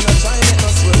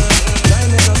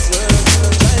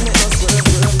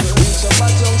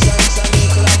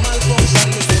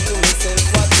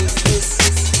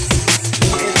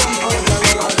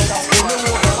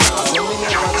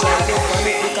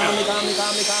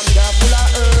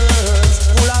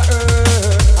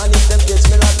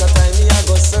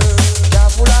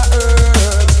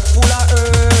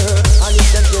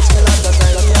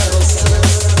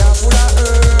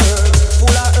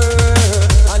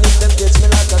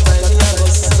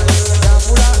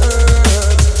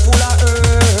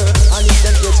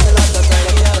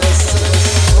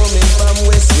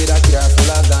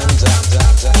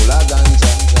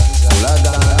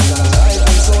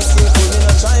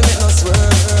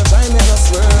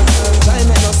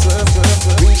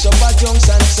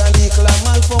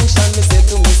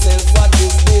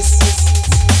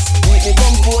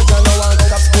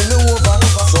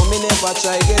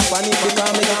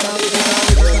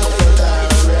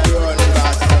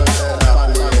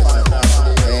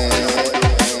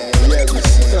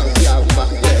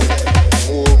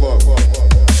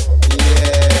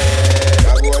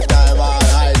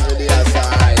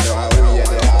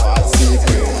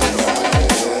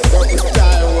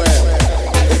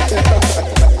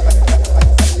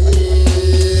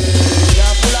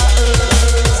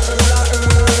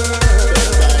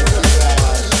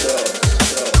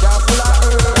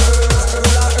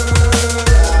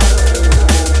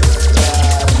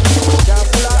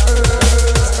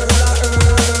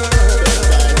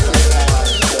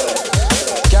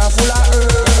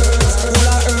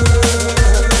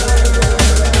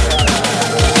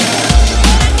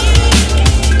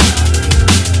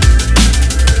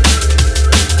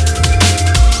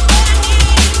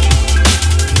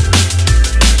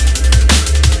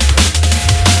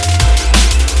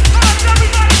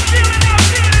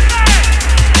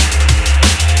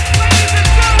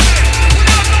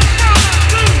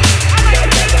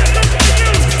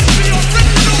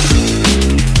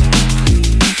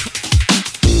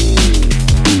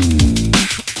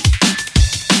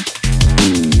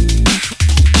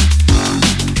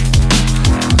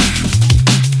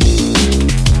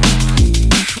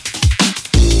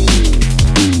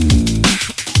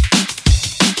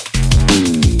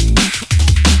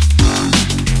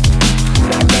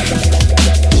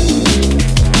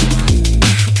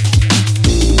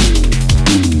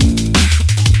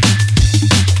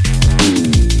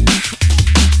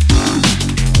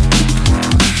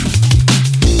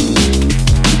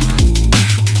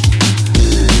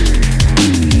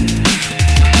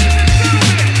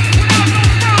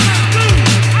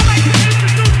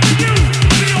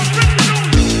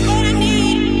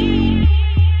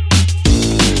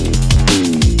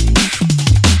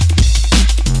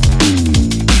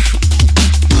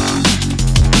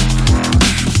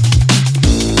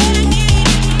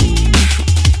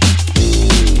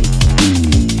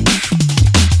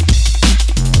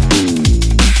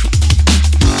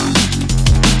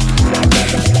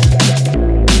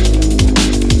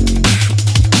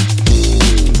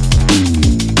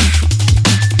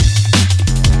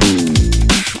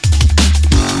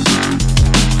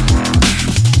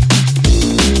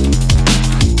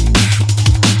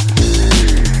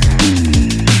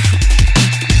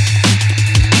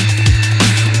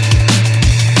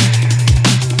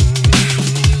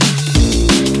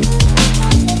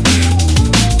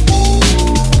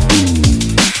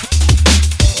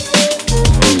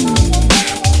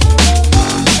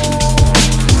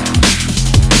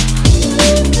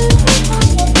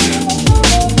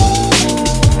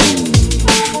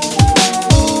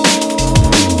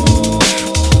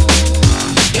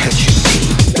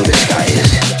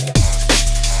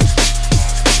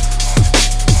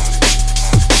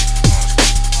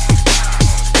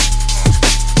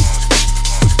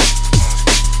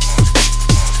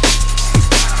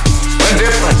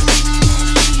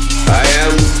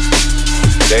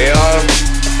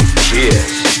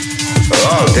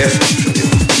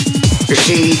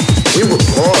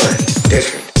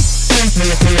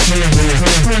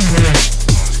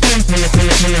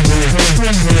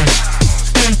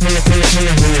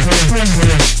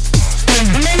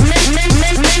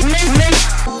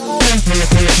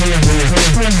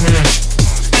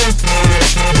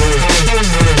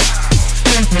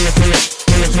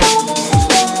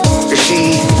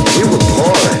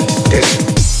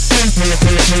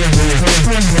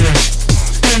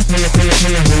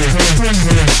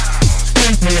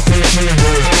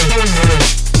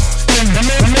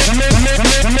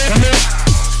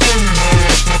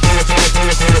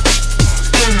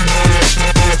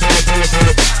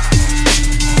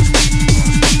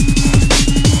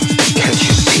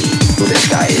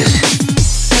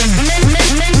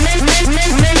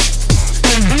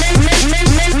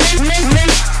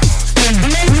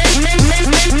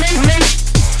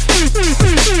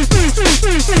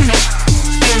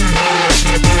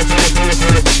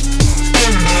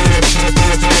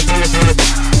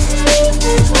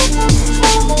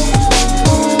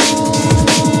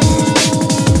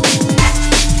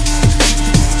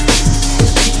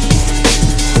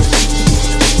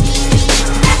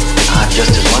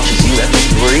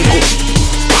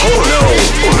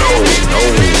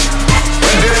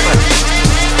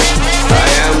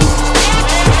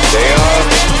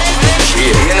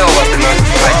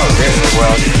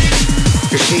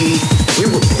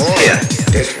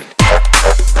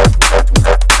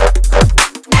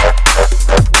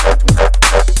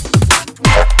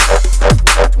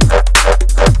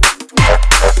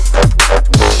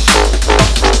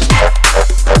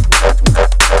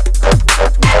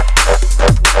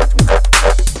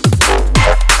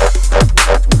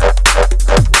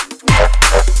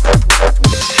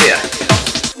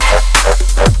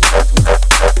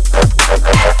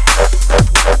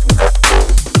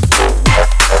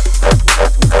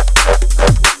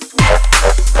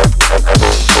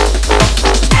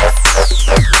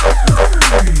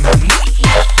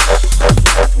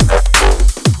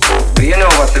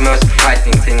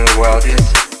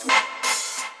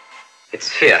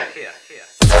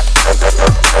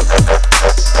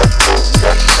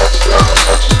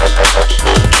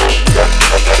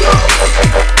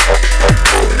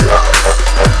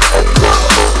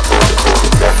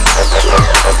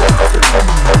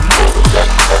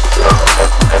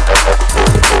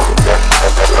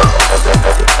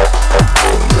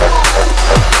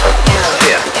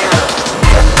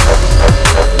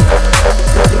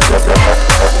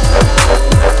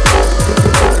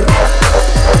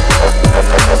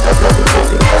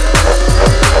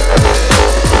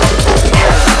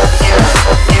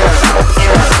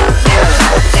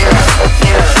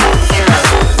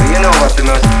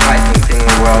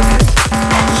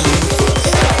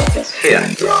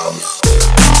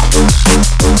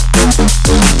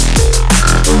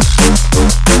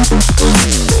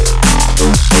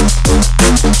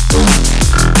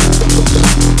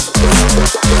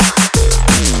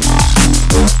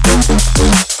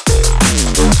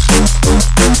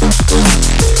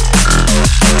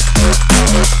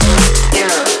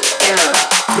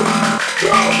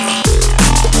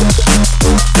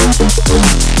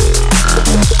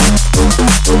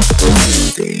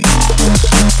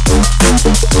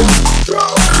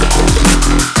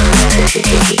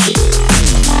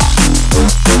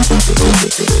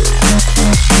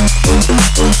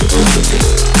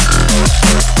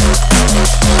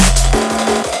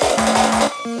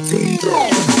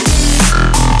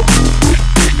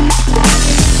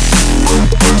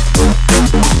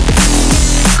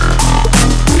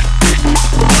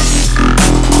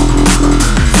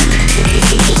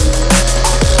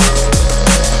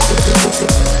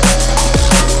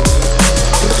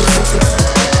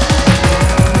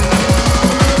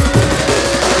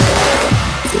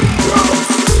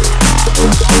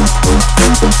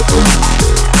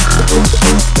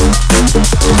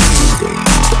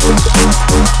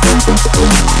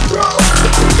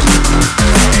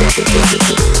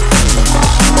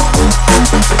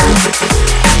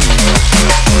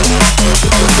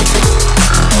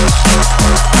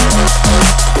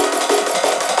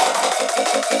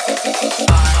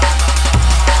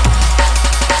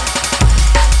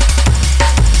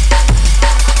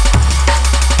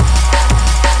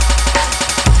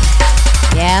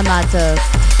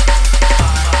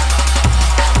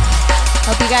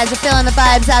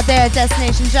Vibes out there at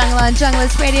Destination Jungle on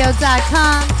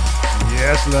junglistradio.com.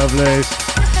 Yes, Lovelace.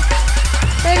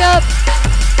 Big up.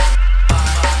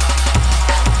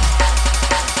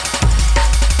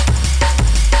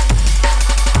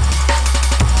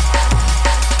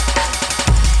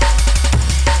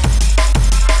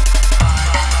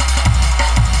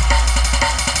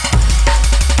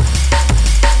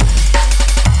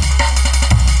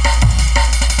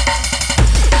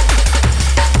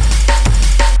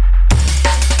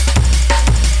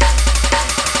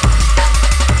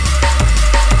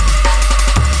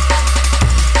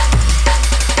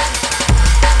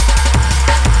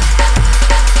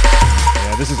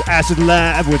 This is Acid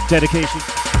Lab with Dedication.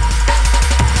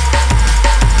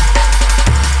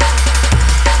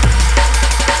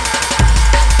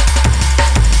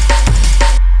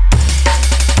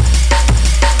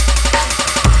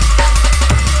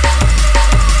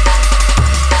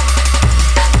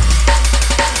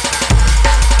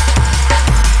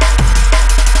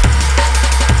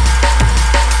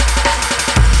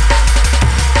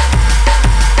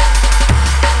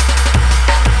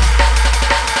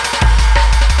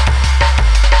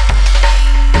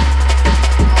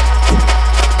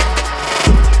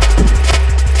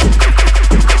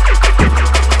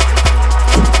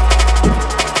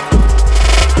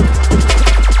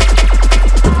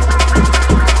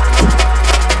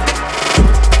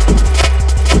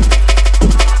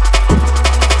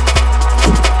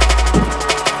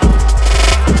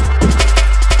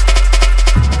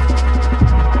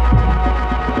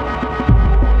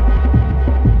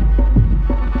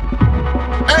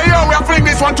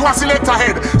 To a selector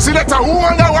head. Selector, who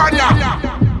on the one ya?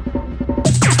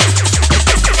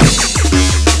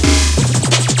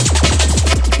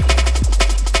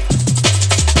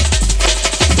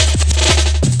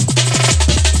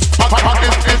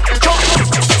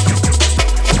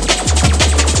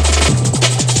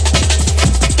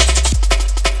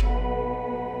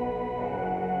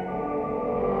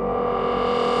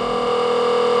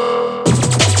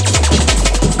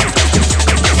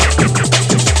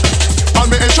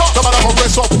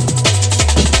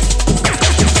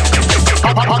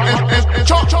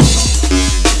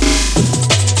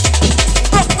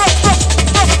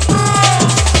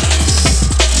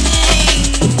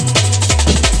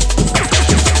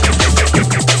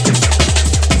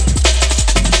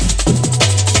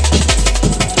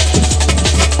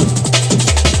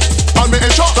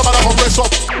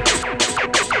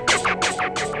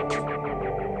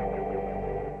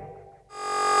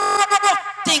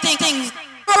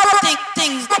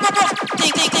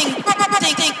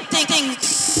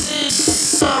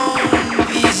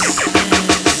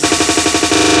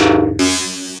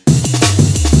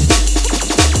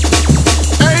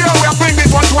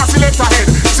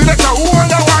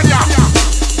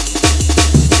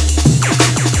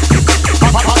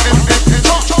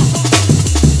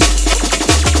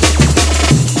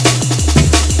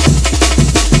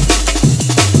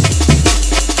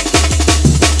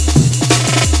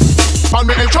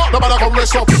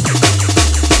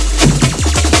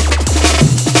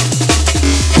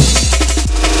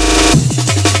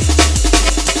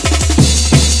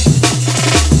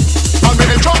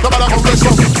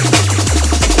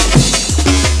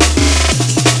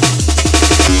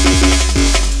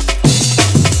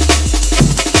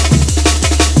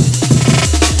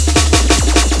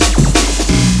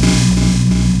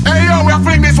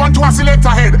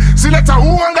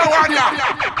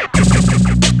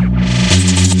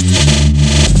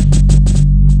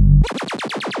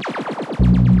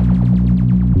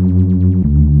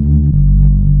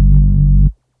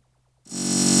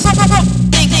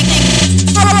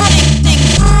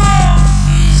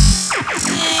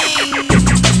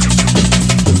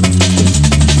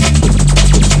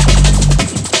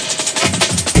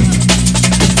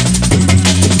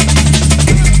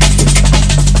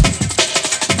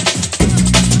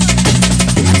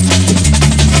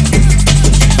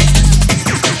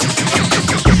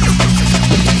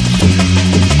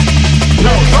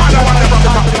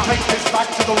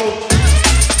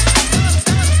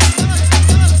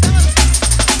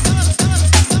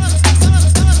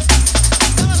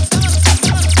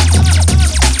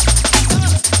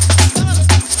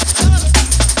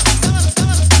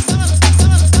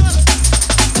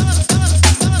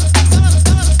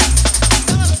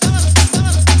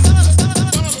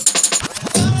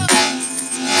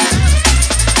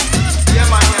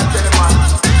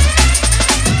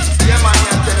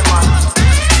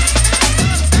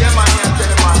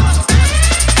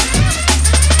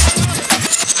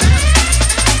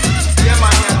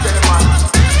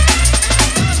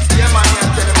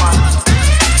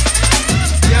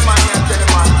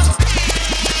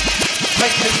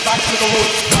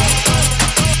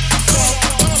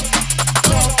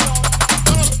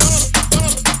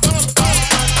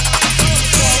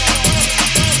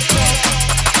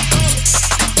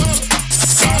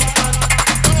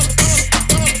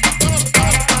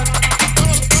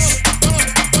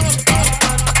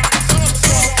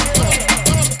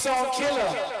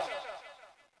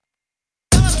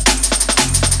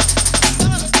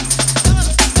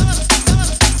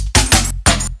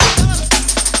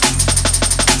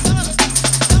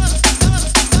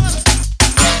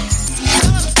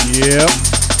 Yep.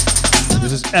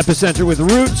 This is Epicenter with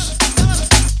Roots.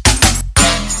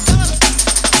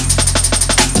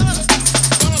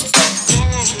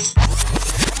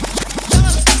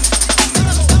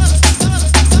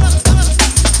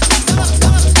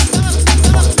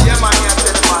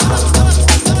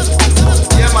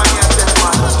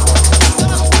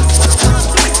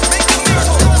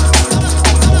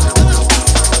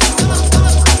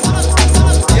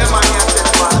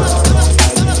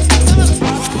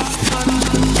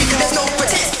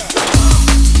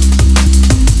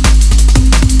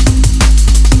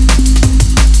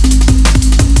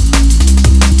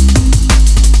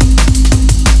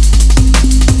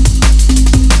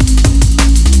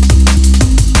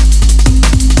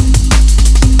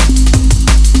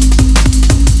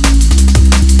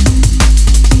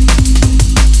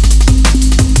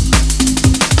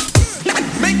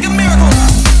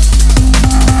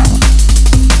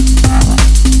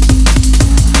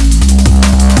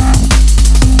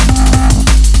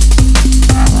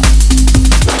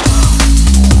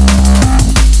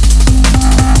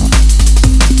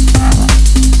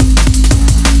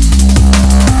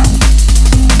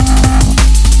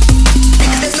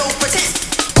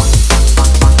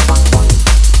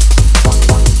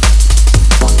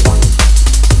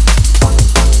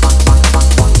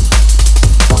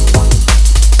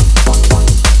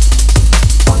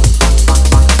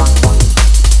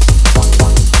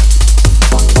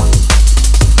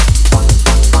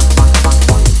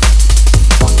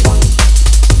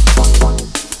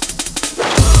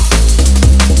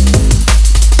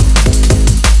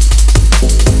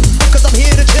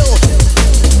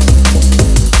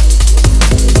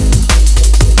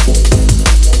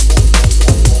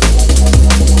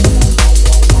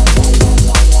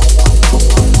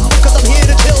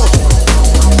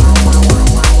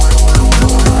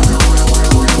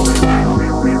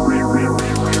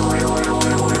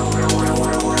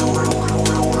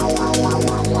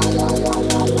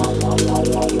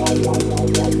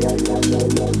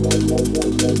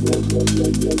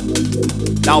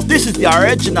 This is the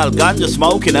original ganja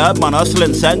smoking herb man,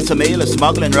 hustling sensimilla,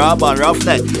 smuggling rob and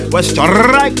roughneck. We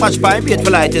strike much pipe it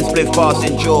for lighting spliff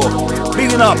passing Joe.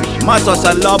 Bigging up Matos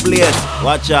and Loveliest.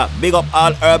 Watch out, big up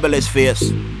all herbalist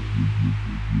face.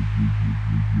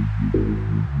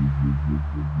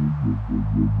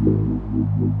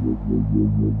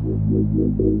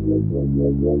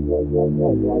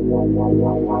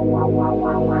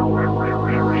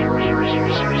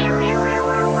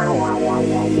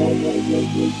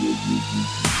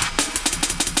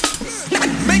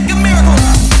 Make a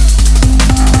miracle.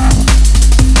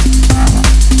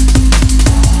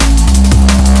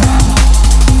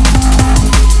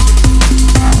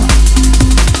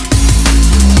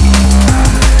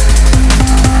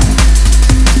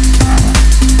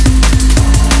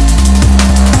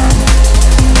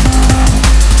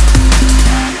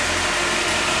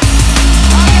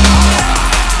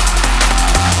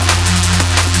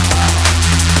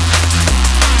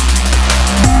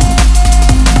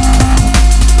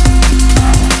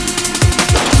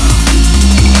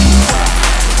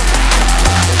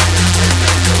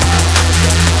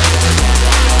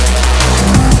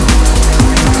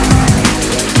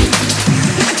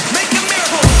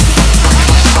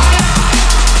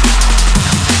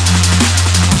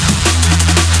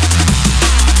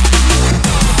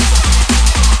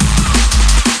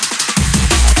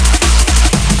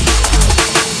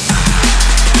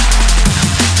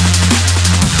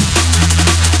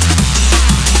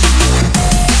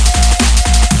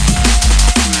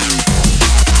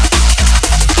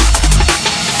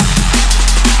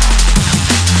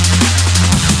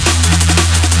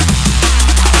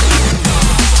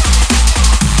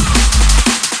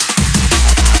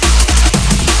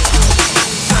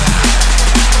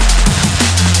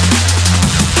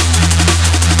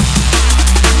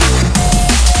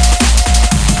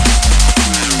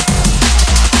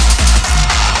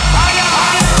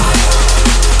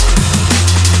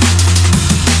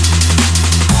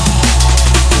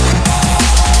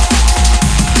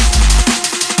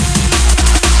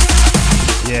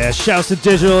 Shouts to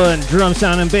Digital and Drum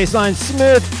Sound and Bassline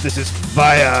Smith. This is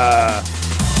Fire.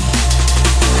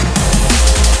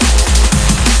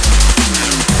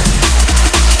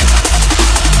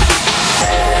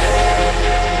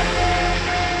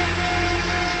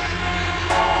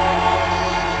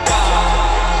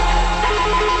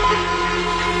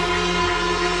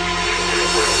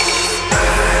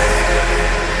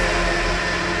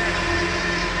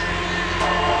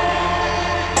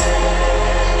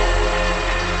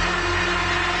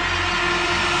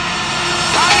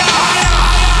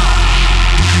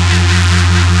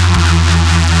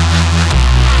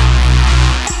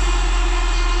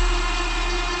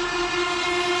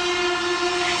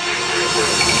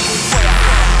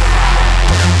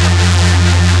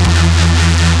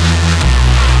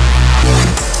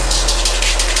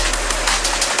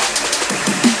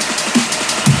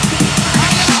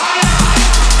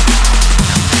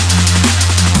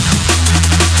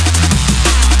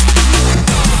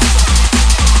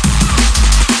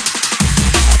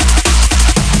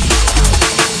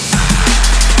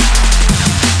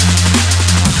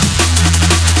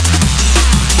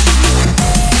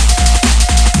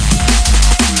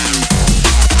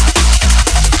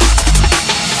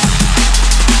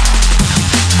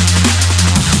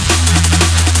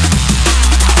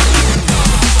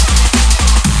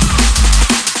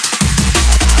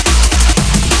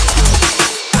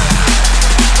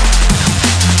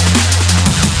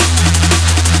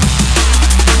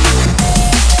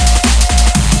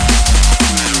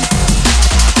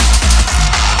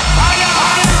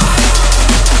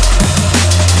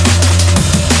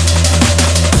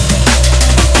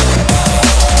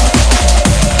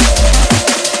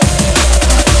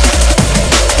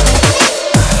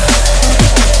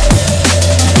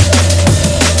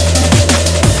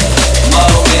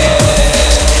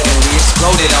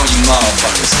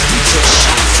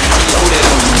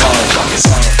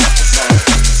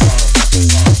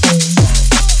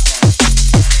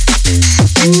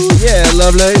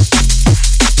 Lovely.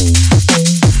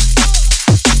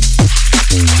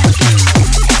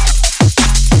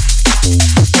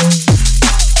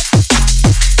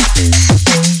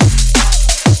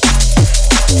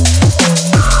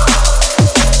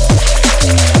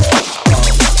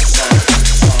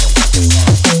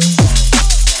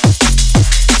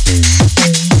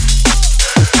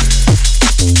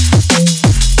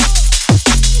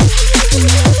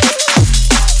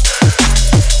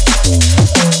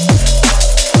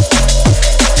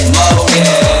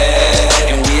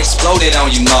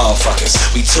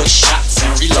 We took shots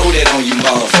and reloaded on you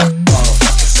motherfuckers.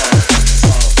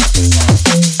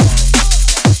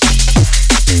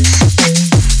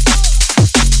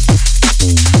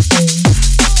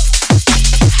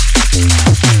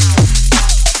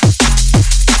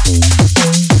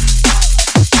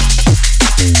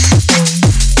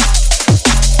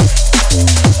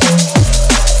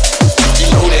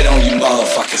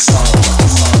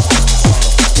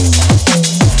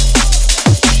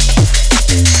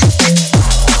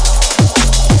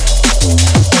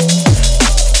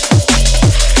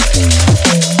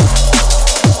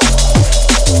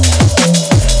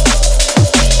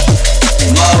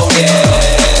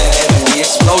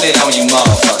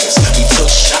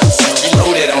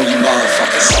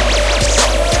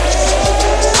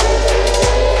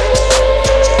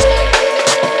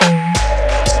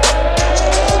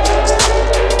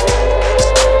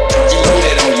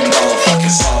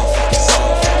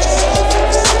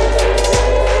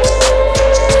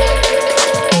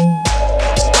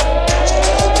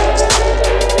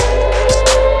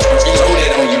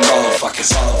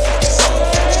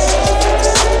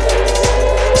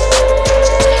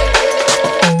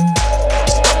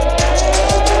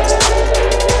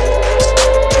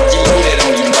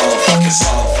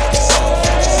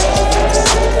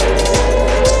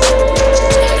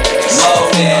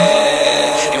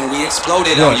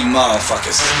 reloaded on you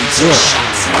motherfuckers. We took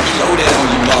shots and reloaded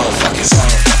on you motherfuckers.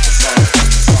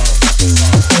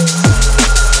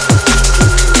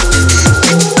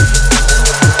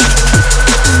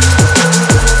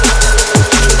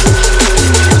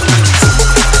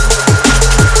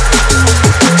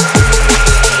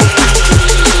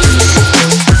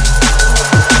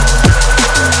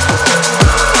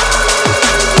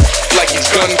 Like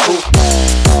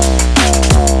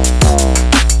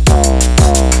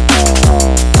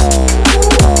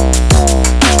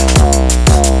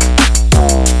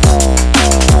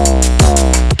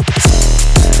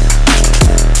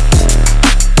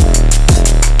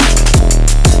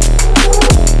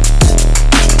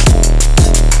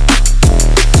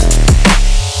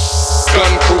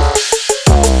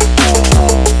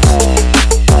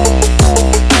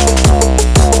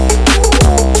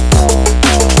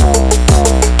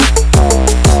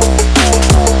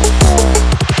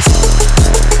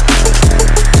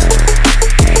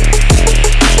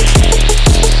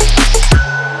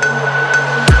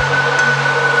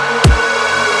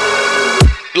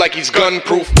he's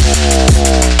gunproof.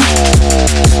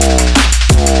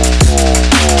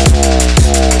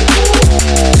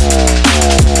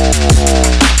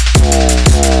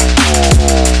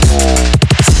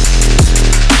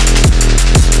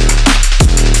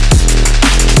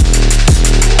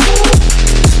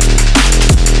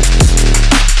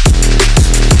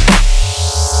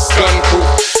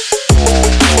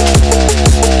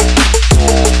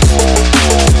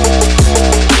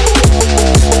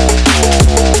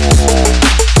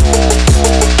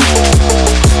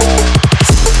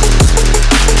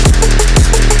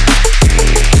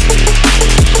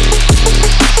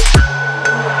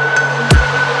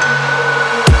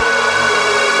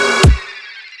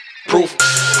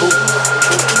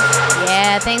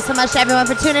 Thanks so much to everyone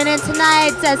for tuning in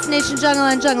tonight. Destination Jungle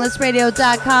and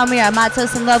JungleistRadio.com. We are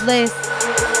Matos and Lovelace.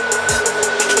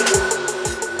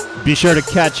 Be sure to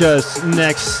catch us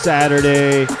next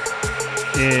Saturday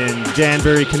in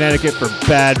Danbury, Connecticut for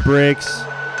Bad Breaks.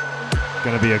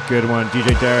 Gonna be a good one.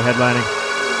 DJ Dara headlining.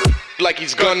 Like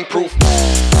he's gunproof.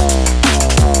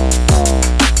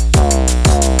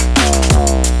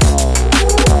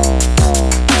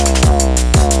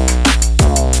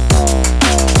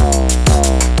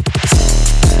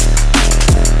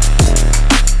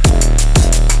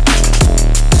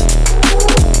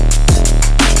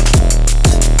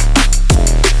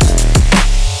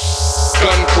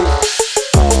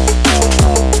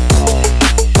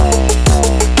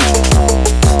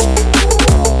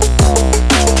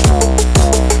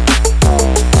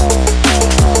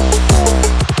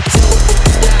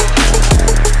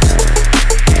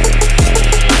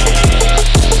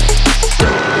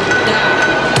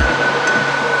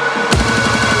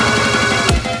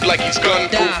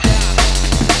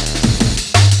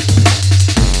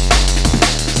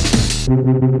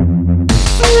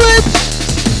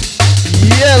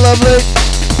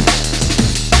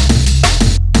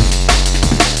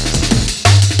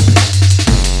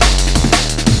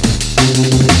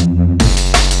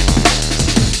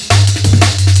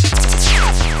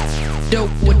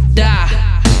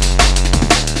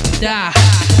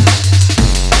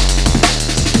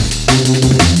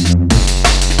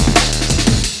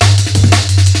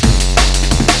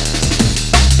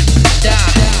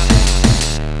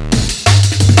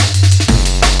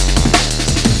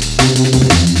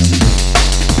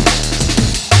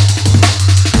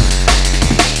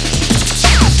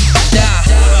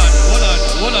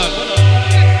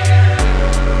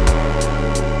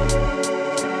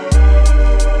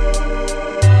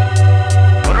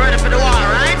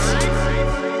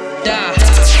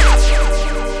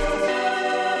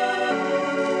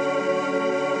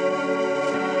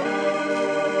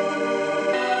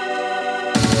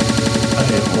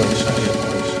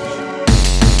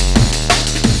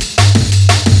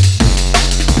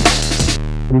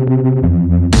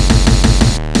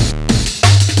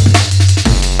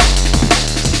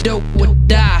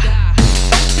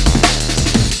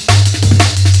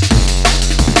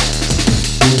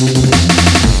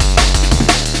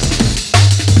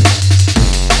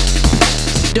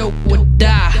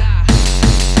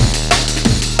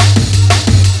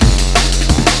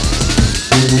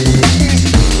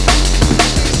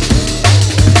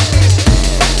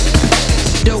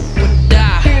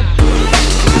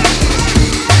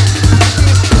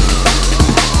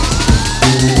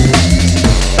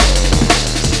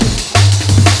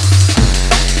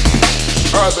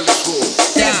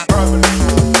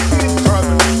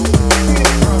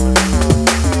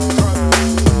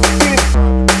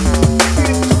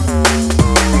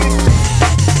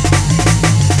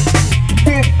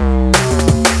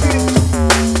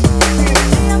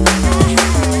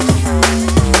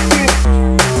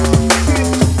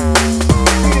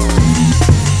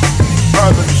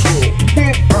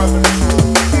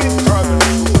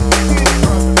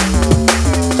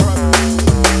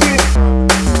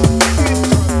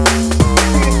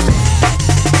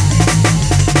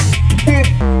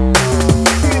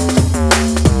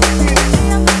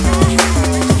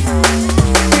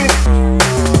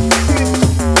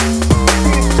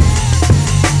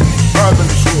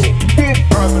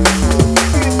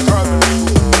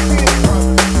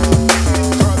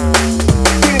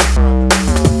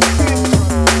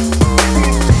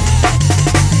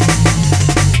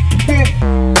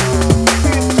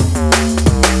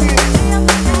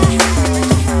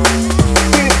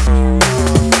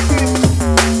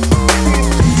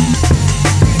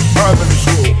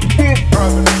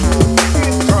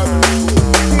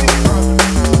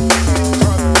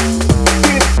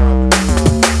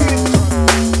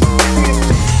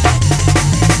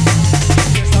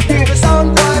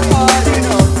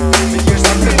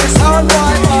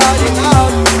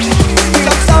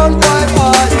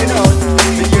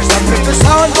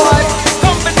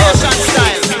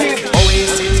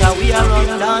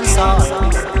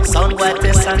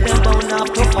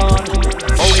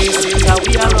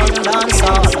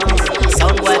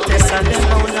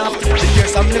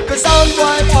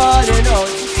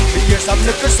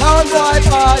 some little sound boy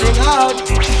falling out.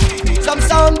 Some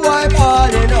sound boy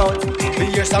falling out. We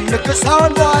hear some little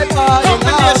sound boy falling out.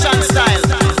 Combination style.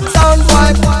 Sound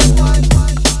boy falling out.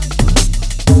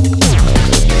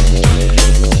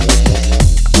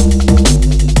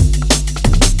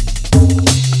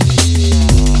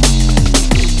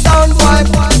 Sound boy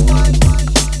falling out.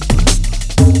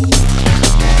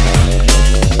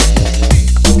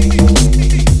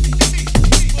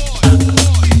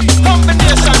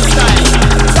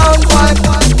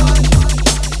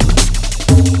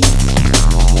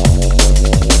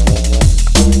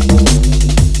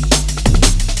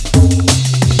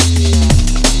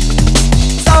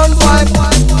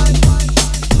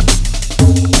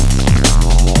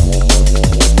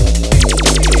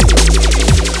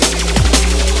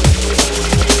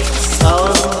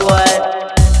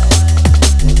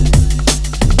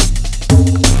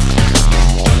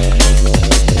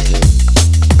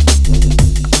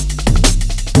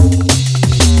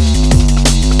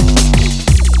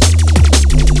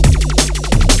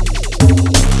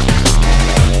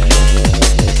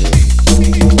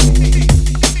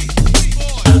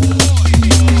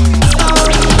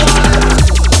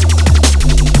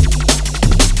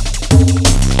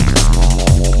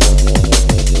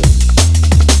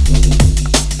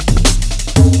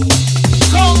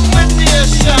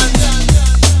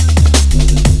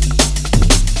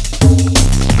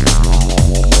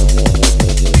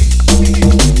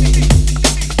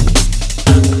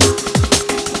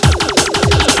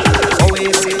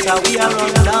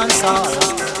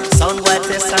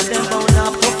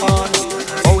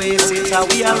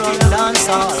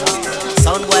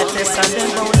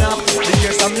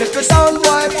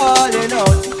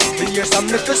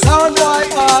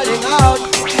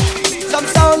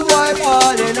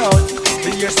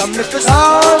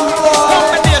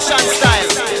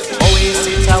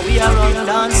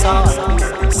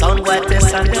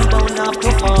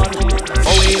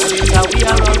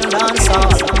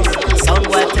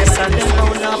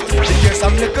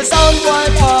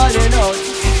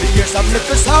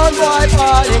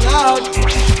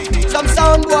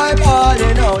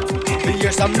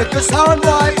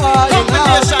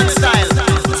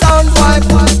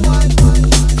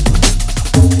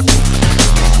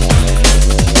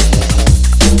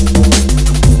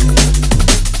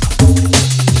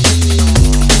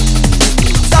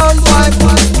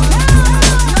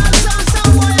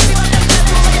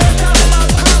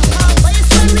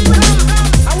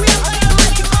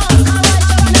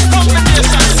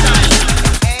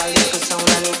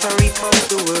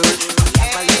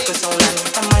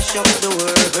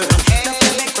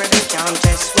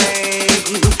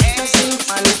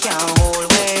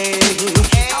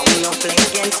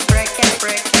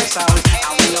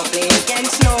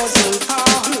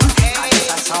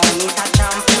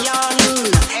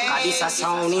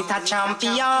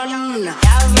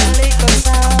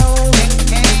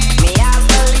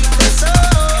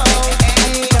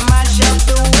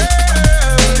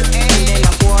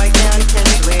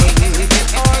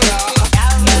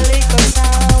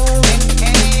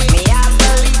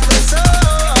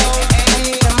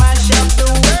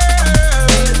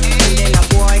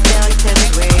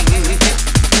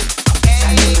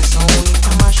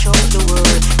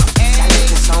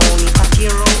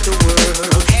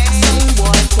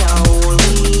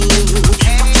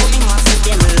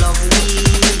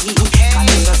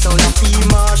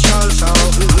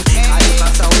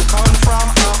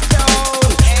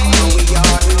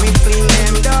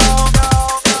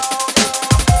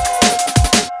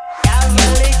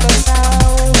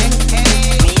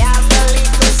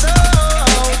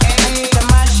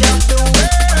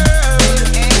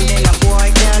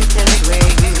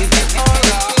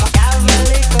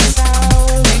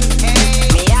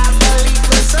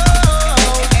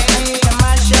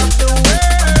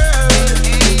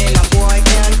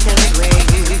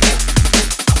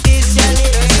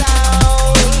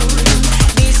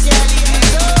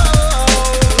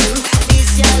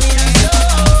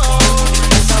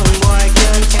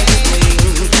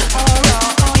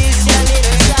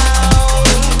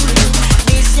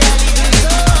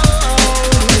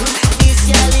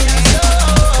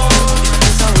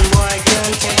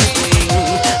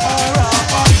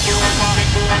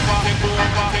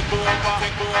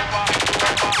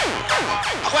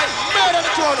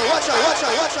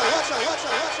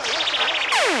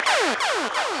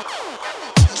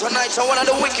 Tonight's one of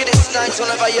the wickedest nights you'll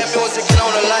ever hear music in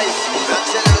all the life. I'm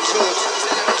telling the truth.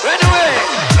 Anyway,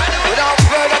 without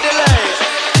further delay,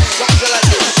 something like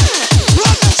this.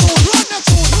 Run the tune, run the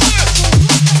tune, run the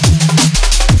tune.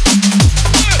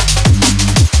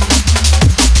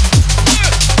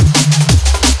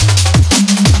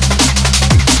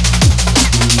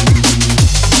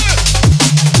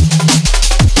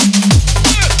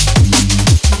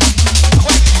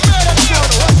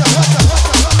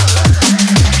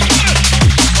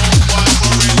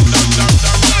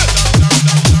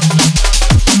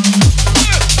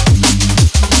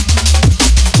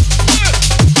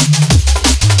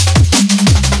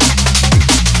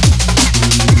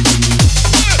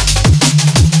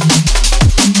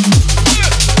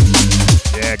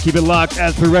 keep it locked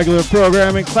as per regular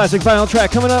programming. Classic vinyl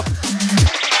track coming up.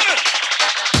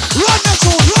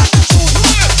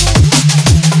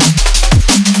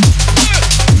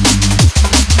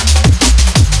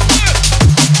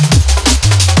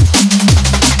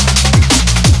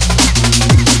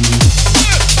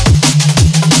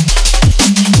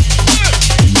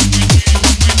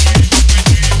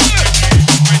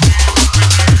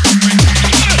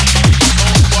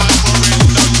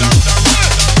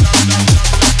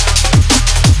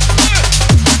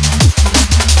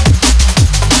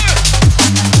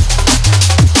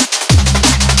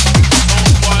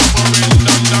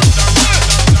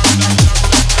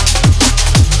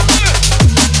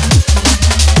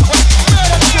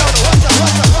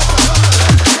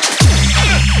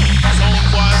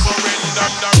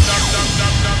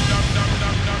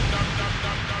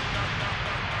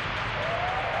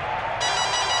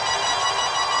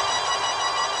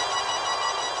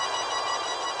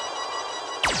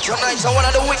 Tonight's one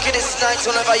of the wickedest nights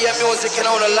whenever I hear music in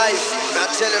all the life. I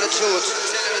tell you the truth.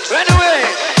 Anyway,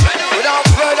 without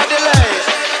further delay,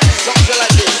 something like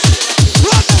this.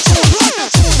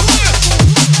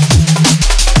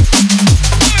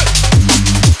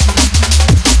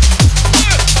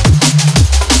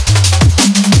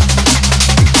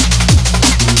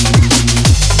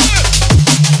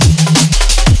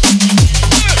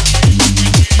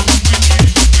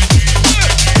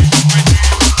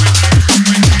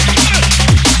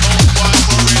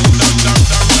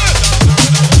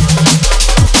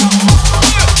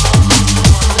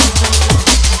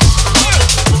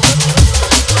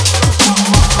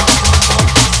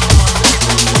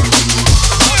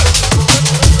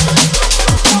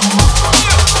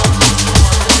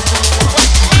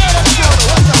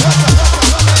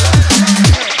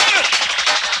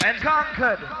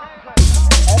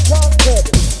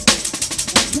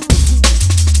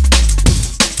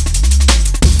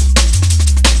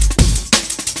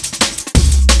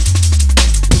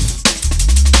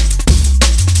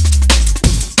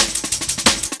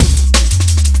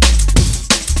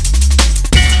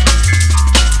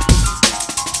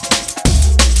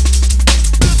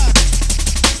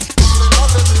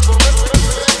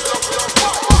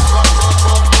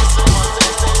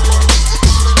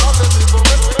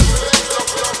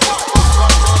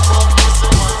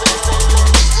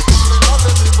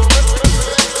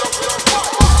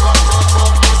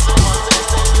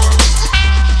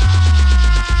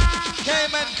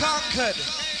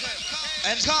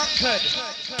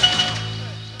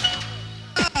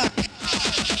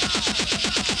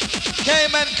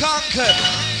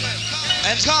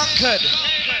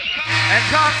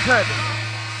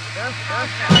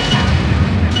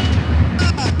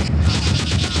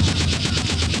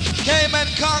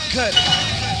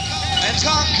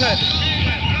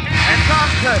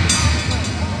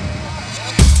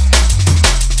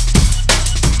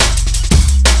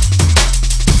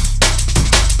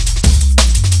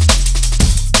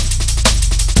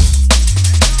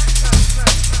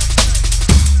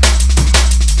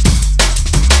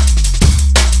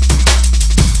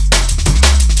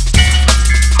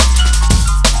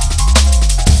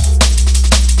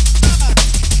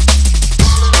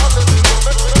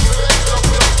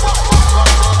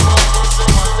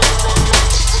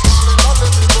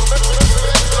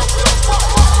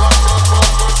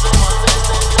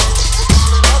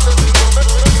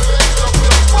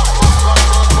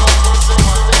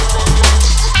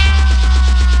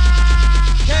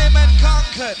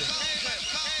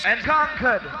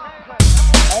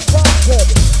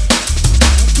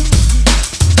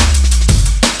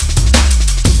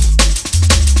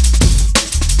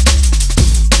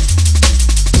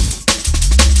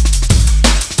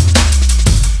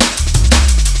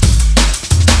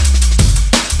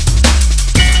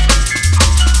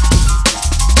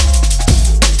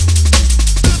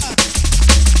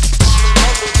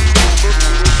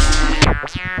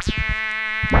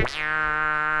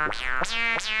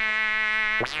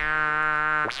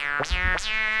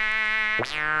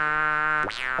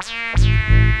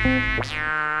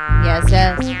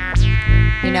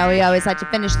 Yes. You know, we always like to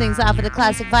finish things off with a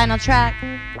classic vinyl track.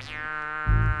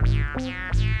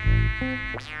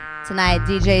 Tonight,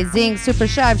 DJ Zing, Super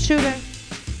Sharp Shooter.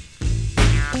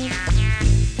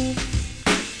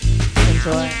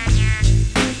 Enjoy.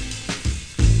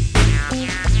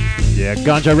 Yeah,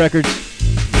 Ganja Records,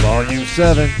 Volume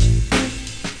 7.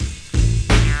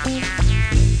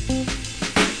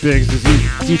 Biggs Disease,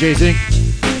 DJ Zing.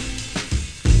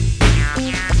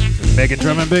 Megan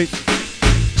Drum and Bass.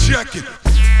 Check it.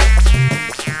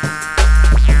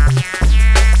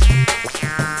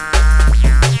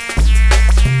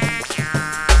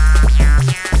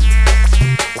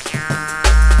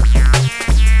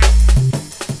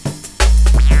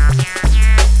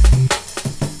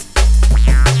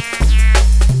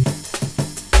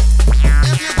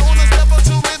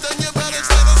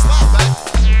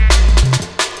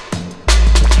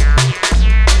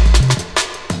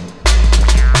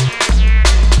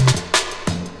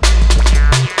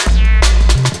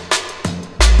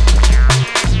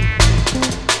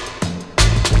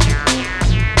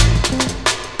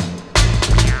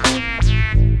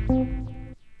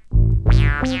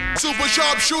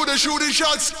 shooter, shooting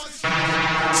shots.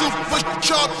 Super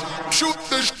sharp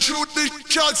shooter, shooting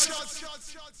shots.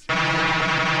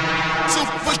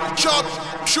 Super sharp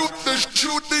shooter,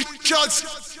 shooting shots.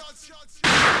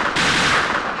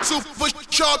 Super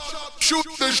sharp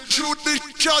shooter, shooting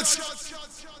shots.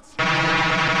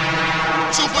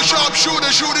 Super sharp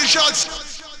shooter, shooting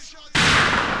shots.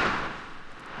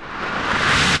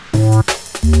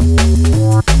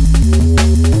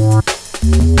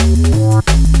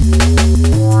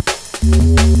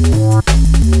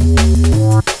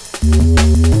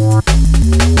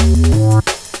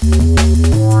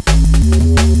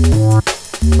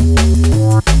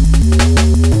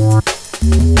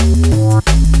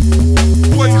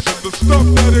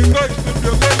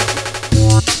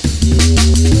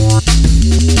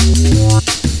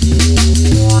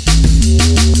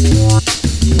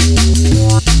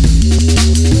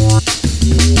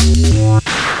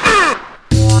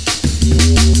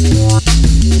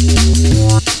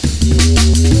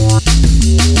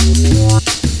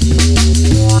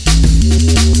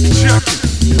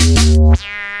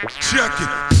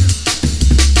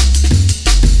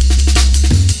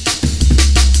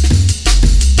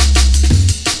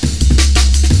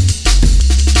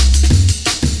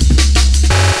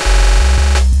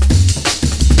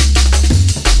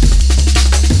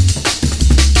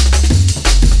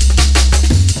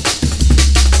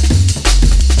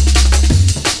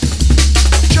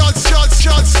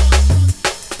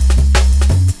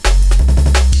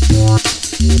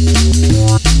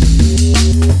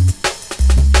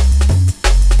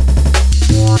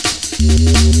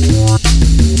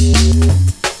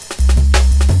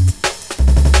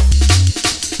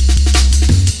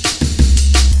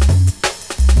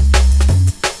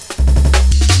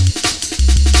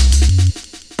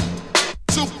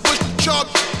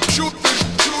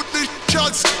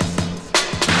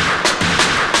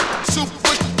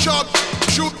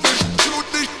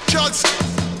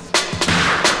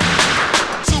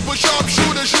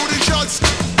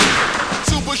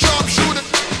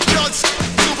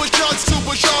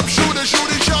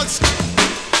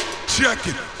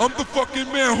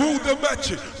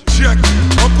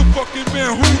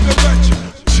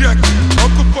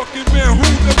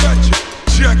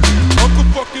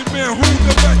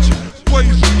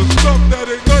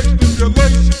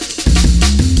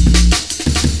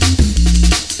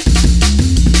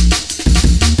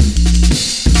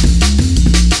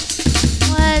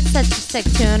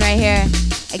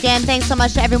 Thanks so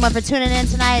much to everyone for tuning in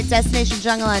tonight. Destination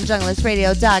Jungle on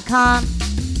junglistradio.com.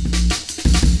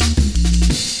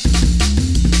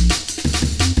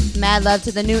 Mad love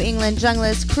to the New England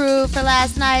Junglist crew for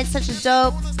last night. Such a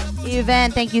dope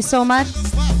event. Thank you so much.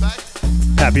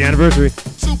 Happy anniversary.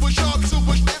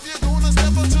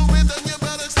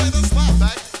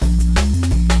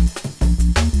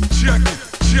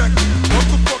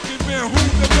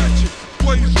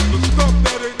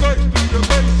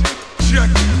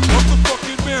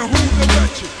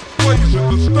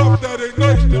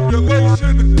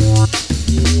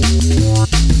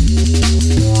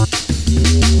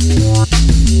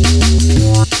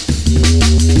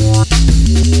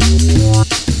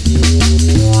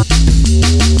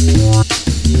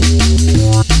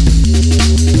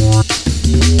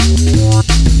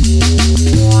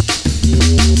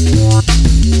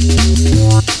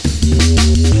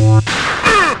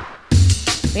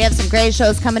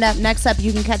 Shows coming up. Next up,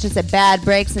 you can catch us at Bad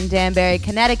Breaks in Danbury,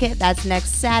 Connecticut. That's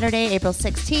next Saturday, April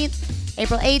 16th.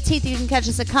 April 18th, you can catch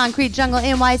us at Concrete Jungle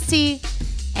NYC.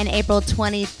 And April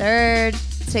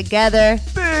 23rd, together.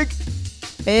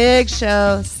 Big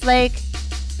show. Slake.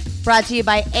 Brought to you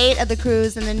by 8 of the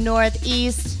crews in the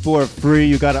Northeast. For free,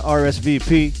 you got an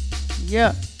RSVP.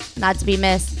 Yeah. Not to be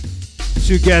missed.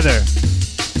 Together.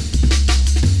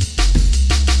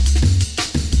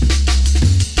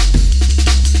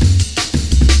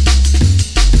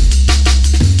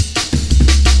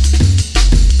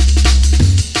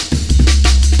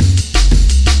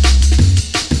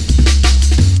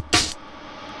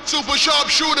 Super sharp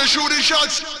shooter, shooting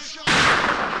shots.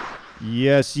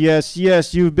 Yes, yes,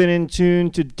 yes. You've been in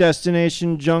tune to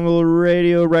Destination Jungle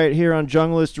Radio right here on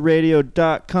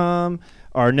junglistradio.com.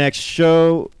 Our next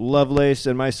show, Lovelace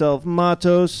and myself,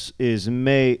 Matos, is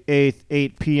May 8th,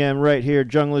 8 p.m. right here,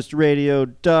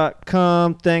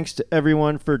 junglistradio.com. Thanks to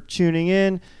everyone for tuning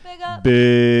in. Big up.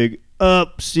 Big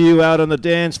up. See you out on the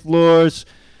dance floors.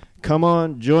 Come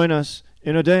on, join us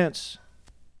in a dance.